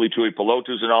 Tuli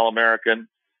Tuipulotu's an All-American.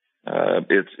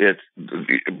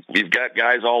 You've got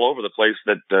guys all over the place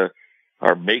that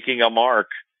are making a mark,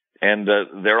 and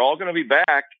they're all going to be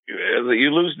back.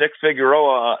 You lose Nick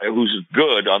Figueroa, who's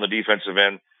good on the defensive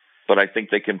end, but I think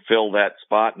they can fill that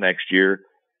spot next year.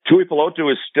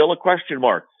 Tuipulotu is still a question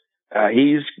mark.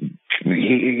 Everybody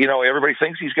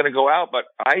thinks he's going to go out, but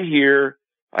I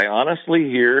honestly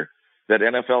hear that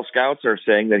NFL scouts are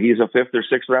saying that he's a 5th or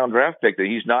 6th round draft pick, that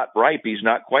he's not ripe. He's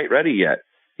not quite ready yet.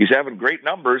 He's having great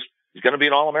numbers. He's going to be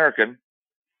an All-American.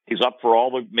 He's up for all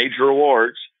the major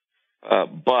awards.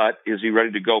 But is he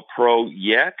ready to go pro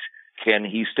yet? Can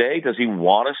he stay? Does he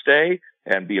want to stay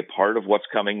and be a part of what's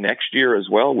coming next year as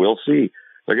well? We'll see.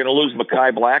 They're going to lose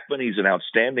Mekhi Blackman. He's an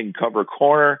outstanding cover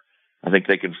corner. I think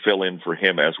they can fill in for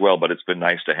him as well, but it's been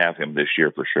nice to have him this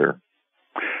year for sure.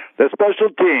 The special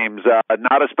teams,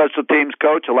 not a special teams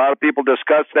coach. A lot of people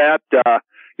discuss that.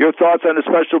 Your thoughts on the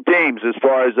special teams as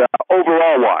far as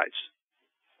overall-wise?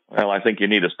 Well, I think you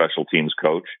need a special teams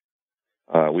coach.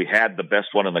 We had the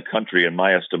best one in the country, in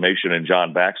my estimation, in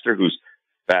John Baxter, who's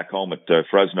back home at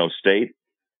Fresno State.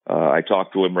 I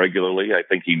talk to him regularly. I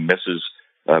think he misses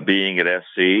being at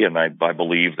SC, and I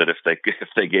believe that if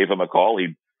they gave him a call,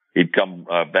 he'd come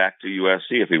back to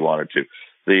USC if he wanted to.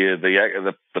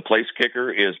 The place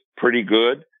kicker is pretty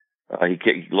good. He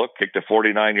kicked a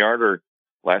 49-yarder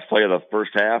last play of the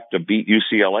first half to beat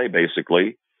UCLA,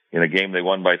 basically, in a game they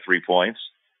won by 3 points.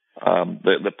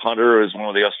 The punter is one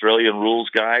of the Australian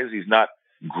rules guys. He's not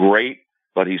great,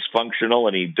 but he's functional,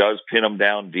 and he does pin them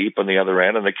down deep on the other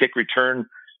end. And the kick return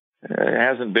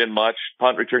hasn't been much.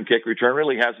 Punt return, kick return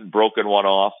really hasn't broken one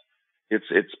off.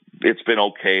 It's been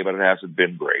okay, but it hasn't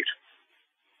been great.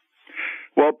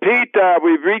 Well, Pete,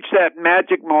 we've reached that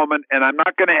magic moment, and I'm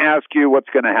not going to ask you what's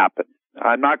going to happen.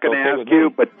 I'm not going to ask you,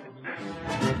 but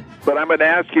I'm going to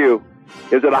ask you,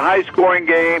 is it a high-scoring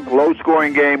game,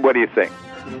 low-scoring game? What do you think?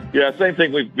 Yeah, same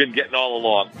thing we've been getting all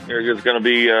along. There's going to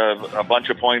be a bunch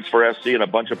of points for SC and a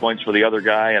bunch of points for the other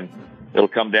guy, and it'll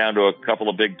come down to a couple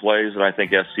of big plays, and I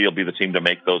think SC will be the team to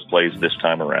make those plays this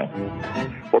time around.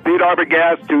 Well, Pete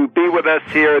Arbogast, to be with us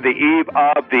here the eve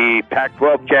of the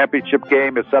Pac-12 championship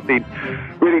game is something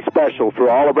really special for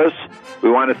all of us. We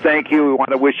want to thank you. We want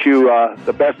to wish you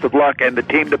the best of luck and the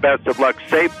team the best of luck.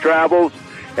 Safe travels,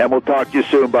 and we'll talk to you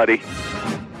soon, buddy.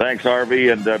 Thanks, Harvey,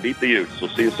 and beat the Utes. We'll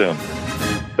see you soon.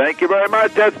 Thank you very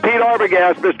much. That's Pete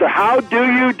Arbogast, Mr. How Do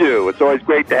You Do? It's always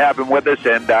great to have him with us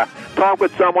and talk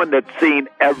with someone that's seen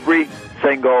every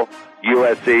single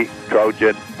USC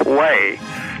Trojan play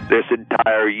this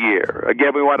entire year.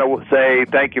 Again, we want to say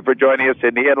thank you for joining us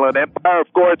in the Inland Empire.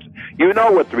 Of course, you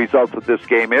know what the results of this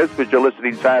game is because you're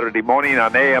listening Saturday morning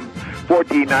on AM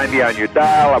 1490 on your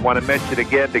dial. I want to mention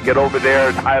again to get over there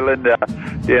in Highland at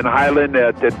the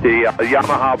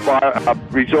Yamaha Bar,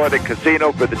 Resort and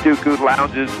Casino for the Tuku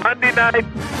Lounges Monday night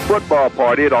football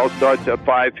party. It all starts at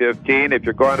 5:15. If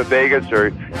you're going to Vegas or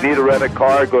need to rent a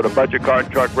car, go to Budget Car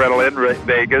and Truck Rental in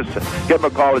Vegas. Give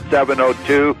them a call at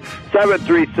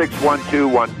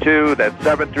 702-736-1212. That's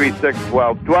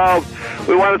 736-1212.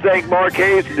 We want to thank Mark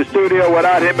Hayes in the studio.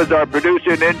 Without him as our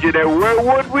producer and engineer, where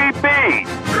would we be?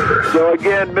 So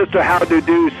again, Mr. How Do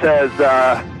Do says,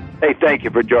 hey, thank you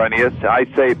for joining us. I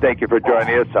say thank you for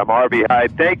joining us. I'm Harvey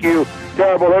Hyde. Thank you,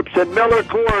 Terrible Herbst and Miller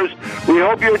Coors. We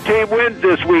hope your team wins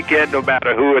this weekend, no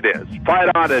matter who it is. Fight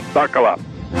on and buckle up.